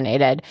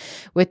contaminated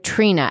with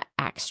tree nut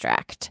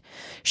extract.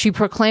 She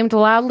proclaimed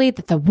loudly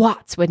that the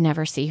Watts would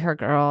never see her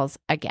girls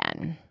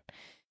again.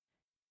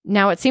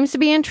 Now, what seems to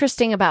be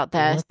interesting about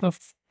this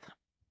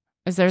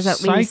is there's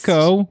at least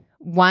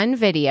one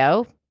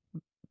video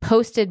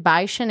posted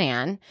by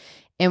Shanann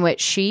in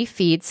which she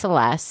feeds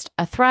Celeste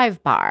a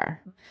Thrive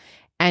bar.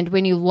 And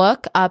when you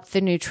look up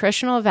the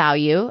nutritional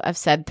value of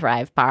said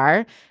Thrive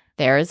bar,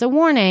 there is a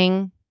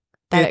warning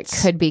that it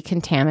could be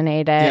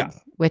contaminated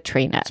with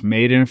tree nuts. It's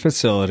made in a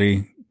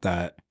facility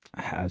that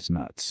has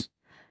nuts.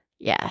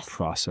 Yes.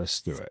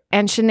 Processed through it.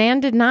 And Shanann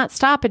did not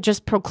stop at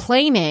just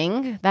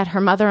proclaiming that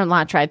her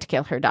mother-in-law tried to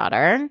kill her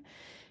daughter.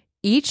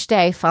 Each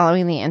day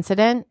following the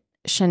incident,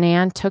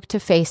 Shanann took to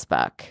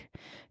Facebook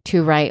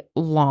to write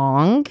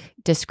long,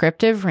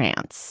 descriptive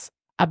rants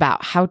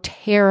about how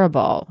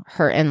terrible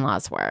her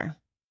in-laws were.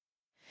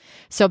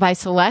 So by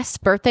Celeste's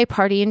birthday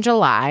party in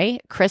July,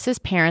 Chris's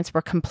parents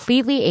were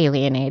completely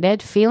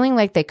alienated, feeling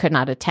like they could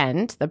not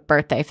attend the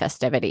birthday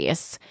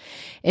festivities.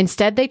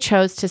 Instead, they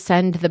chose to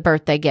send the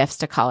birthday gifts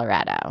to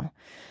Colorado.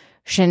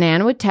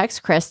 Shanann would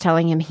text Chris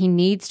telling him he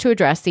needs to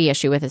address the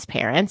issue with his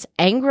parents,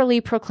 angrily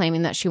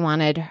proclaiming that she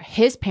wanted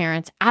his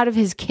parents out of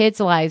his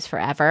kids' lives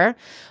forever,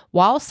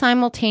 while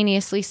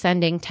simultaneously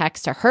sending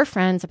texts to her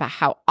friends about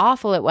how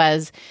awful it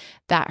was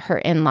that her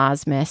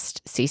in-laws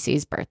missed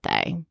Cece's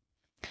birthday.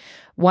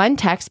 One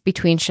text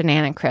between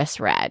Shanann and Chris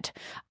read,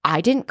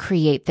 "I didn't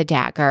create the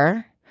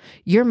dagger.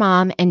 Your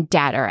mom and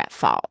dad are at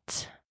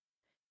fault."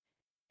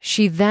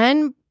 She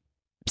then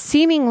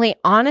seemingly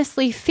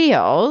honestly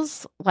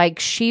feels like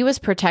she was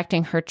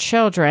protecting her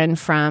children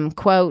from,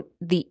 quote,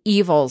 the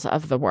evils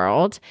of the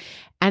world.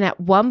 And at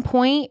one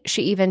point,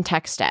 she even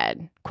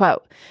texted,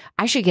 quote,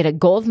 "I should get a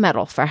gold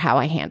medal for how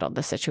I handled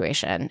the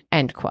situation,"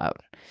 end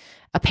quote.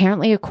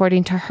 Apparently,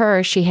 according to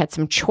her, she had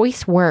some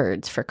choice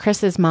words for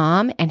Chris's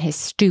mom and his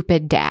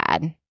stupid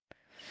dad.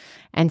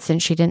 And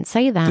since she didn't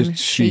say them, Did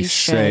she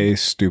say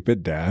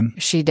stupid dad?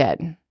 She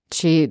did.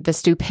 The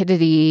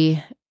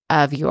stupidity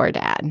of your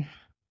dad.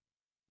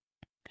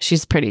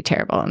 She's pretty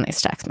terrible in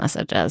these text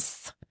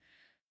messages.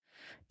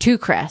 To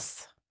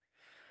Chris.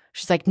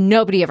 She's like,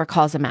 nobody ever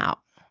calls him out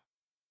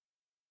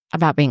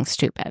about being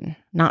stupid,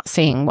 not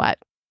seeing what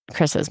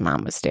Chris's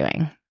mom was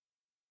doing.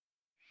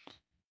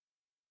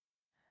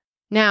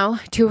 Now,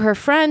 to her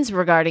friends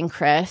regarding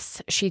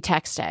Chris, she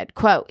texted,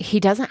 quote,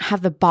 he doesn't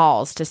have the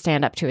balls to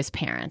stand up to his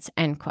parents,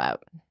 end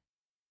quote.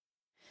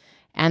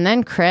 And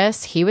then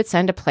Chris, he would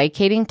send a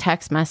placating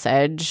text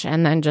message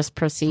and then just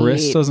proceed.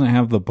 Chris doesn't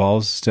have the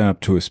balls to stand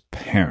up to his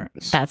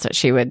parents. That's what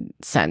she would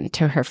send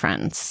to her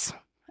friends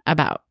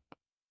about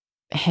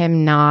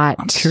him not.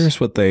 I'm curious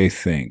what they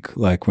think.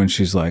 Like when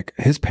she's like,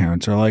 his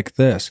parents are like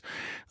this.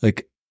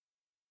 Like,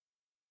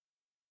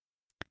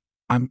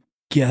 I'm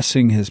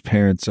guessing his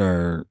parents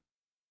are,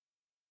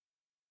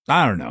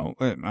 I don't know.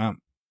 I don't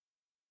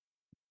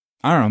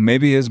know.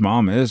 Maybe his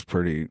mom is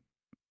pretty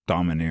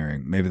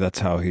domineering. Maybe that's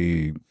how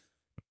he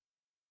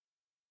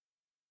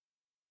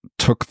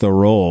took the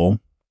role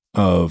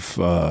of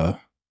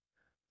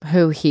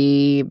who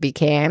he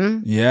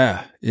became.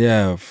 Yeah,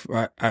 of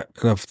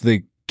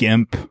the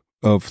gimp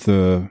of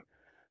the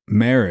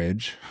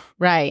marriage,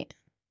 right?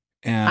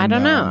 And I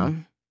don't know.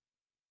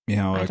 You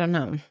know, I don't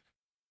know.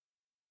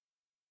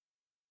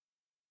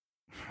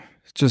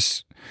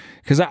 Just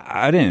because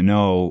I didn't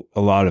know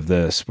a lot of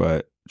this,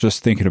 but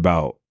just thinking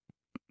about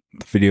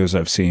the videos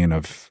I've seen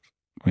of,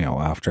 you know,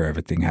 after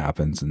everything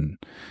happens and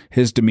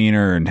his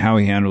demeanor and how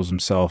he handles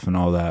himself and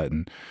all that,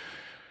 and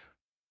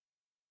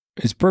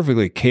he's a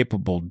perfectly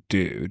capable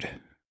dude.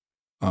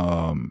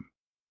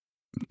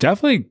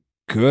 Definitely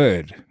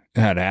good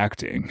at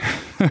acting.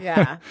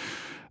 Yeah.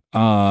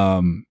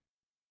 But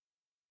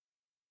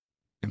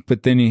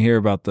then you hear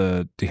about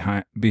the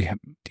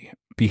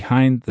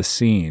behind the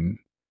scene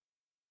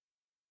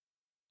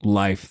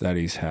life that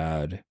he's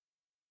had,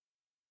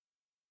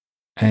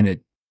 and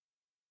it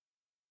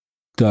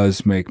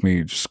does make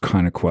me just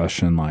kind of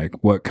question,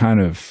 like, what kind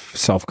of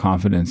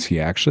self-confidence he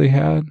actually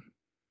had.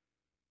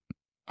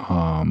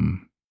 I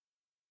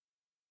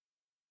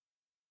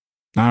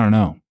don't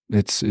know.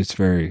 It's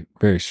very,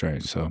 very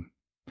strange. So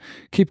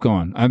keep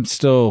going. I'm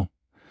still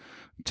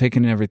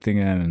taking everything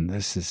in, and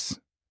this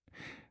is,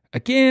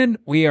 again,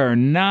 we are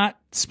not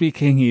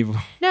speaking evil.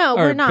 No,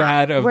 or we're not.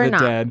 Bad of we're the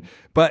not. dead.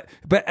 But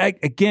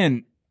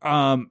again,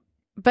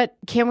 but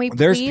can we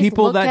there's please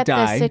people look that at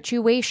die. the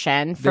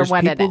situation for There's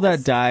what it is? people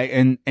that die,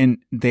 and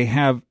they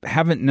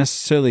haven't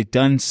necessarily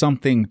done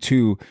something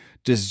to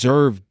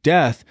deserve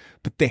death,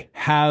 but they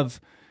have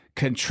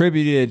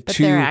contributed but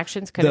to their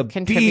actions could have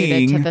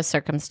contributed to the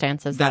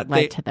circumstances that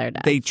led to their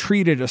death. They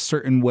treated a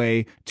certain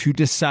way to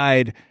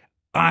decide,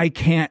 I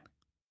can't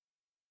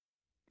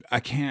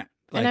like, and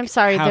I'm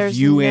sorry, have there's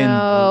you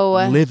no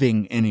in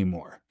living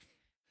anymore.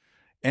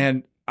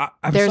 And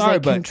I'm there's sorry, a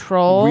but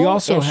control we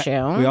also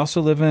issue. we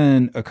also live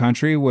in a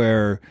country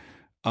where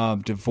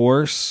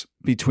divorce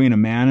between a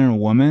man and a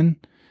woman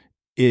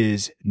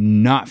is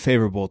not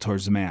favorable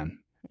towards the man.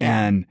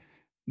 Yeah. And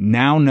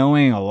now,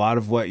 knowing a lot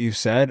of what you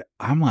said,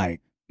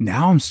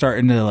 I'm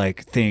starting to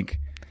like think,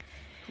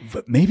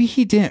 but maybe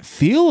he didn't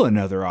feel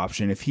another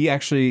option if he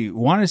actually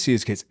wanted to see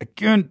his kids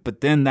again.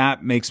 But then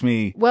that makes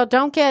me, well,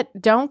 don't get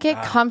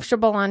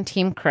comfortable on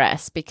Team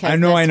Chris, because I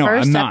know.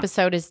 first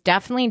episode is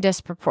definitely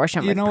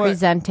disproportionate with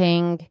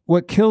presenting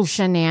what kills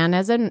Shanann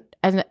as an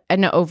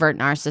overt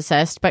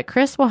narcissist. But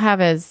Chris will have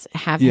his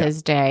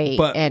day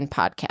in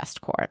podcast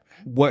court.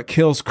 What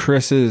kills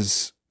Chris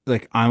is,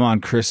 like, I'm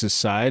on Chris's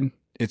side.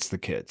 It's the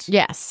kids.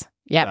 Yes.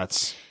 Yep.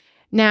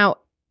 Now,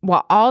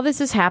 while all this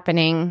is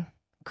happening,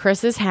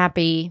 Chris is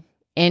happy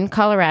in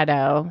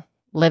Colorado,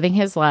 living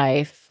his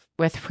life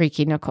with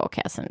freaky Nicole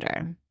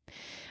Kessinger.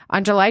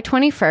 On July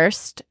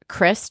 21st,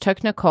 Chris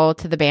took Nicole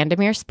to the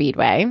Bandimere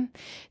Speedway.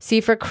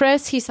 See, for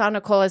Chris, he saw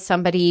Nicole as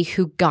somebody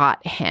who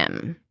got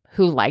him,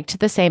 who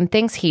liked the same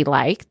things he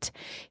liked.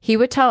 He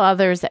would tell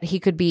others that he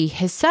could be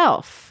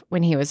himself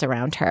when he was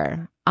around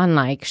her,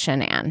 unlike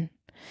Shanann.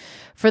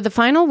 For the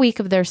final week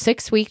of their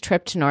 6-week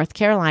trip to North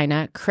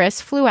Carolina, Chris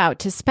flew out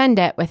to spend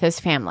it with his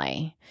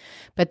family.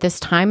 But this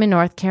time in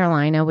North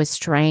Carolina was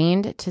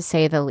strained, to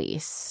say the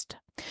least.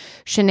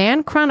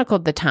 Shanann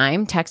chronicled the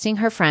time, texting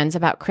her friends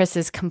about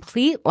Chris's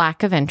complete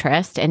lack of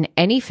interest in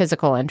any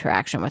physical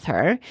interaction with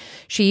her.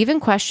 She even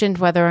questioned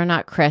whether or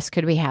not Chris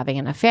could be having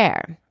an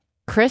affair.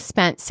 Chris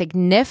spent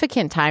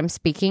significant time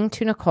speaking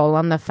to Nicole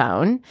on the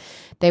phone.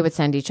 They would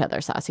send each other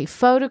saucy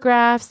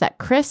photographs that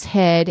Chris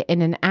hid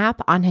in an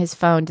app on his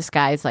phone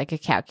disguised like a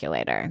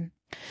calculator.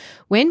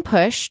 When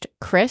pushed,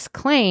 Chris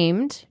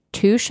claimed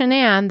to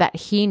Shanann that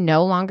he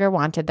no longer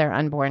wanted their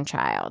unborn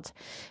child,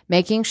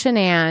 making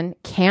Shanann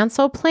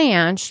cancel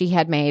plans she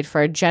had made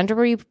for a gender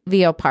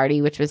reveal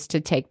party, which was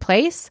to take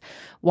place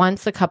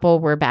once the couple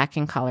were back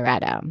in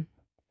Colorado.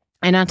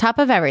 And on top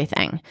of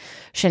everything,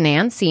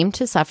 Shanann seemed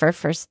to suffer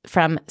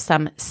from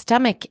some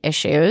stomach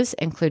issues,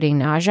 including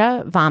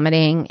nausea,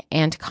 vomiting,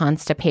 and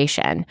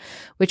constipation,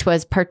 which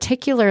was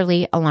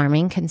particularly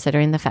alarming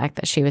considering the fact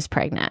that she was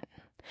pregnant.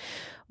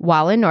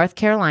 While in North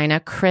Carolina,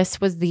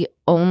 Chris was the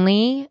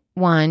only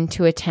one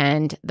to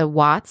attend the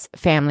Watts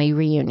family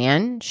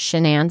reunion.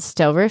 Shanann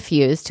still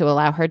refused to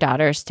allow her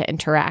daughters to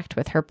interact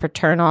with her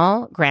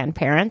paternal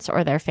grandparents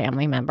or their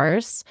family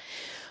members.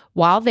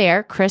 While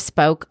there, Chris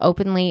spoke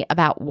openly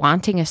about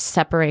wanting a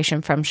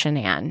separation from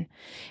Shanann.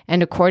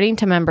 And according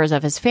to members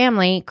of his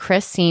family,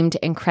 Chris seemed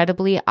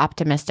incredibly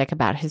optimistic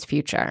about his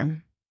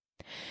future.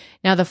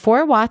 Now, the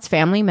 4 Watts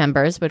family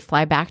members would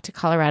fly back to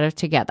Colorado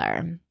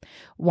together.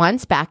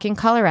 Once back in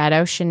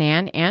Colorado,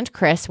 Shanann and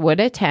Chris would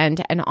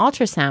attend an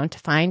ultrasound to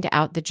find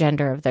out the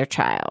gender of their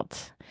child.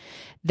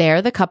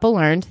 There, the couple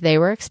learned they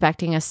were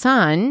expecting a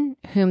son,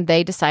 whom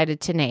they decided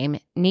to name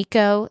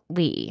Nico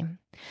Lee.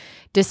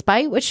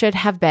 Despite what should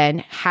have been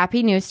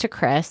happy news to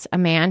Chris, a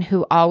man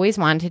who always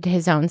wanted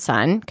his own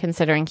son,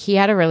 considering he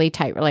had a really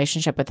tight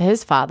relationship with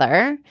his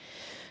father,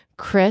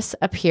 Chris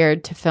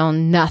appeared to feel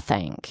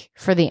nothing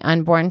for the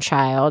unborn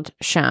child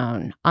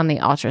shown on the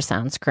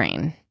ultrasound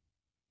screen.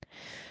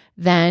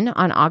 Then,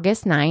 on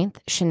August 9th,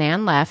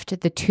 Shanann left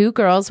the 2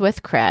 girls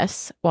with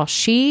Chris while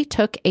she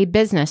took a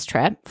business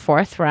trip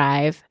for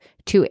Thrive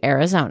to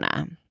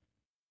Arizona.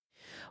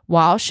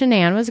 While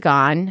Shanann was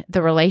gone,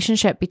 the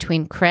relationship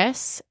between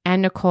Chris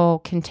and Nicole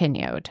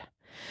continued.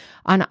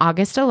 On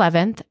August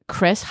 11th,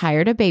 Chris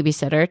hired a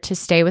babysitter to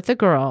stay with the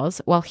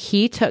girls while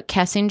he took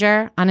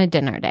Kessinger on a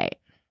dinner date.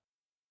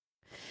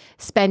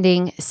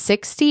 Spending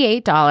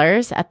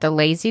 $68 at the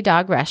Lazy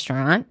Dog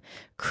restaurant,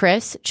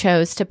 Chris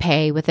chose to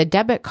pay with a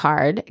debit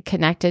card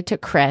connected to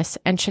Chris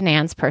and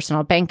Shanann's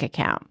personal bank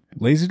account.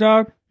 Lazy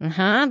Dog?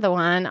 The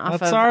one off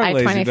That's of our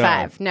Lazy I-25.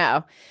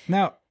 Dog.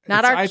 No.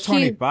 Not our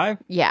I-25?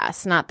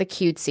 Yes, not the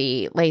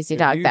cutesy Lazy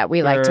Dog that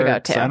we like to go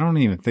to. I don't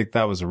even think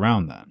that was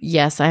around then.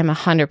 Yes, I'm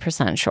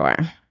 100% sure.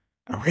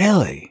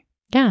 Really?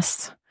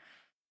 Yes.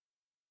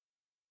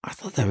 I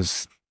thought that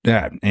was...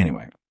 Yeah,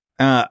 anyway.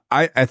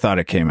 I thought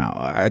it came out.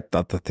 I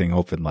thought the thing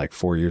opened like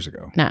 4 years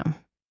ago. No.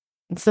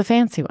 It's the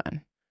fancy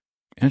one.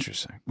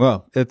 Interesting.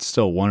 Well, it's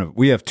still one of...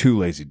 We have 2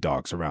 Lazy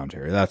Dogs around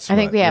here. I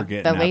think we have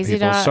the Lazy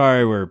Dog.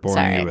 Sorry, we're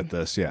boring you with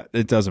this. Yeah,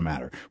 it doesn't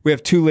matter. We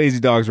have 2 Lazy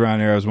Dogs around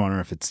here. I was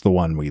wondering if it's the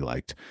one we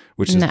liked,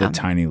 which is the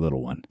tiny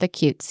little one. The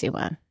cutesy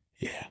one.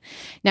 Yeah.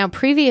 Now,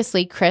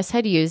 previously, Chris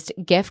had used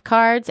gift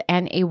cards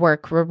and a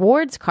work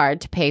rewards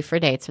card to pay for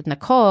dates with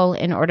Nicole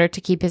in order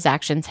to keep his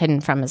actions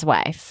hidden from his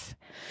wife.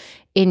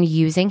 In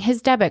using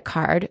his debit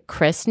card,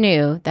 Chris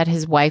knew that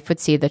his wife would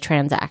see the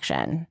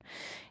transaction.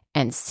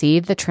 And see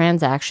the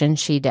transaction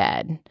she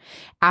did.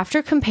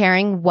 After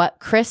comparing what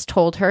Chris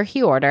told her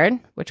he ordered,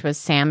 which was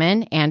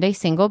salmon and a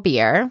single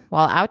beer,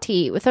 while out to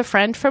eat with a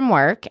friend from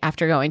work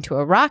after going to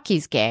a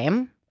Rockies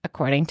game,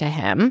 according to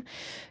him,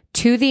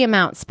 to the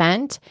amount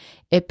spent,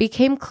 it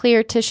became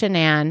clear to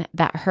Shanann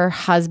that her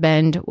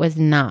husband was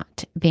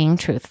not being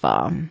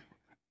truthful.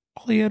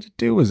 All he had to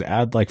do was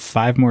add like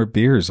 5 more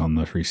beers on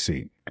the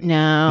receipt.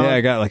 No. Yeah,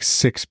 I got like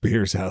 6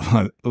 beers out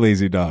of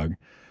Lazy Dog.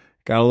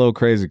 Got a little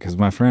crazy because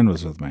my friend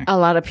was with me. A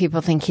lot of people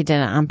think he did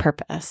it on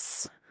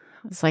purpose.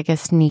 It's like a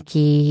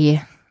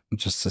sneaky...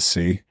 Just to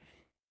see?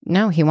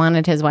 No, he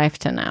wanted his wife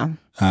to know.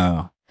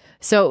 Oh.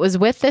 So it was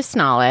with this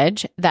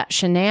knowledge that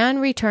Shanann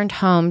returned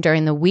home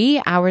during the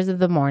wee hours of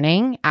the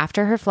morning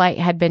after her flight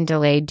had been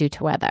delayed due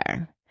to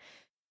weather.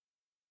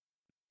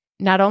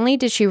 Not only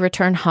did she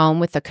return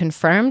home with the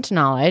confirmed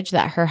knowledge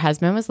that her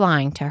husband was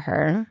lying to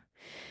her,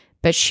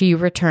 but she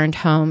returned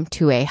home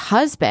to a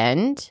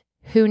husband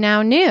who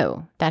now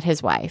knew that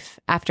his wife,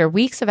 after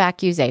weeks of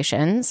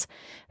accusations,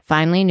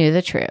 finally knew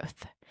the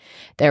truth.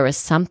 There was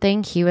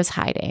something he was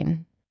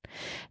hiding.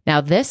 Now,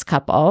 this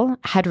couple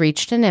had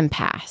reached an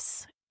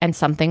impasse, and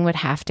something would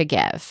have to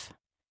give.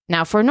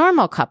 Now, for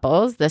normal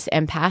couples, this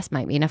impasse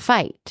might mean a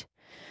fight,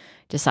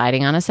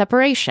 deciding on a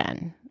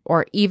separation,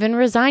 or even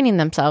resigning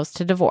themselves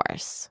to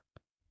divorce.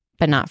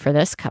 But not for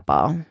this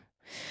couple.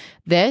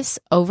 This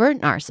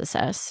overt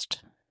narcissist,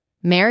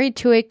 married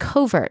to a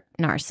covert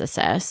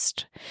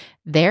narcissist,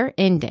 their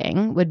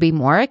ending would be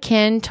more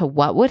akin to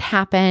what would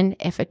happen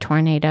if a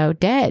tornado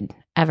did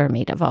ever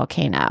meet a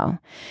volcano.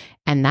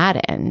 And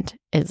that end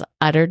is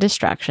utter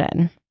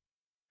destruction.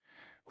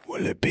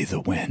 Will it be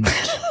the wind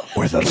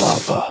or the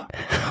lava?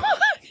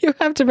 You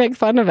have to make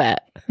fun of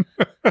it.